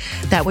love it,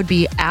 that would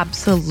be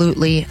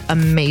absolutely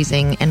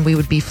amazing, and we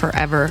would be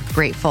forever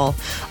grateful.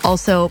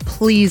 Also,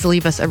 please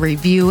leave us a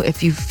review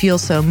if you feel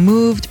so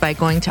moved by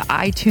going to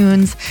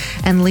iTunes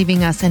and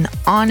leaving us an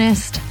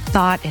honest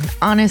thought, an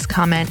honest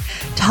comment.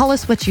 Tell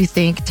us what you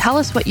think. Tell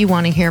us what you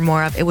want to hear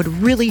more of. It would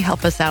really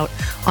help us out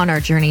on our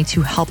journey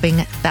to helping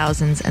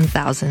thousands and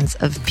thousands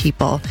of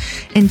people.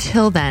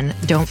 Until then,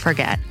 don't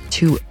forget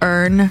to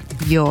earn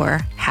your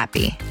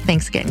happy.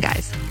 Thanks again,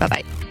 guys.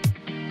 Bye-bye.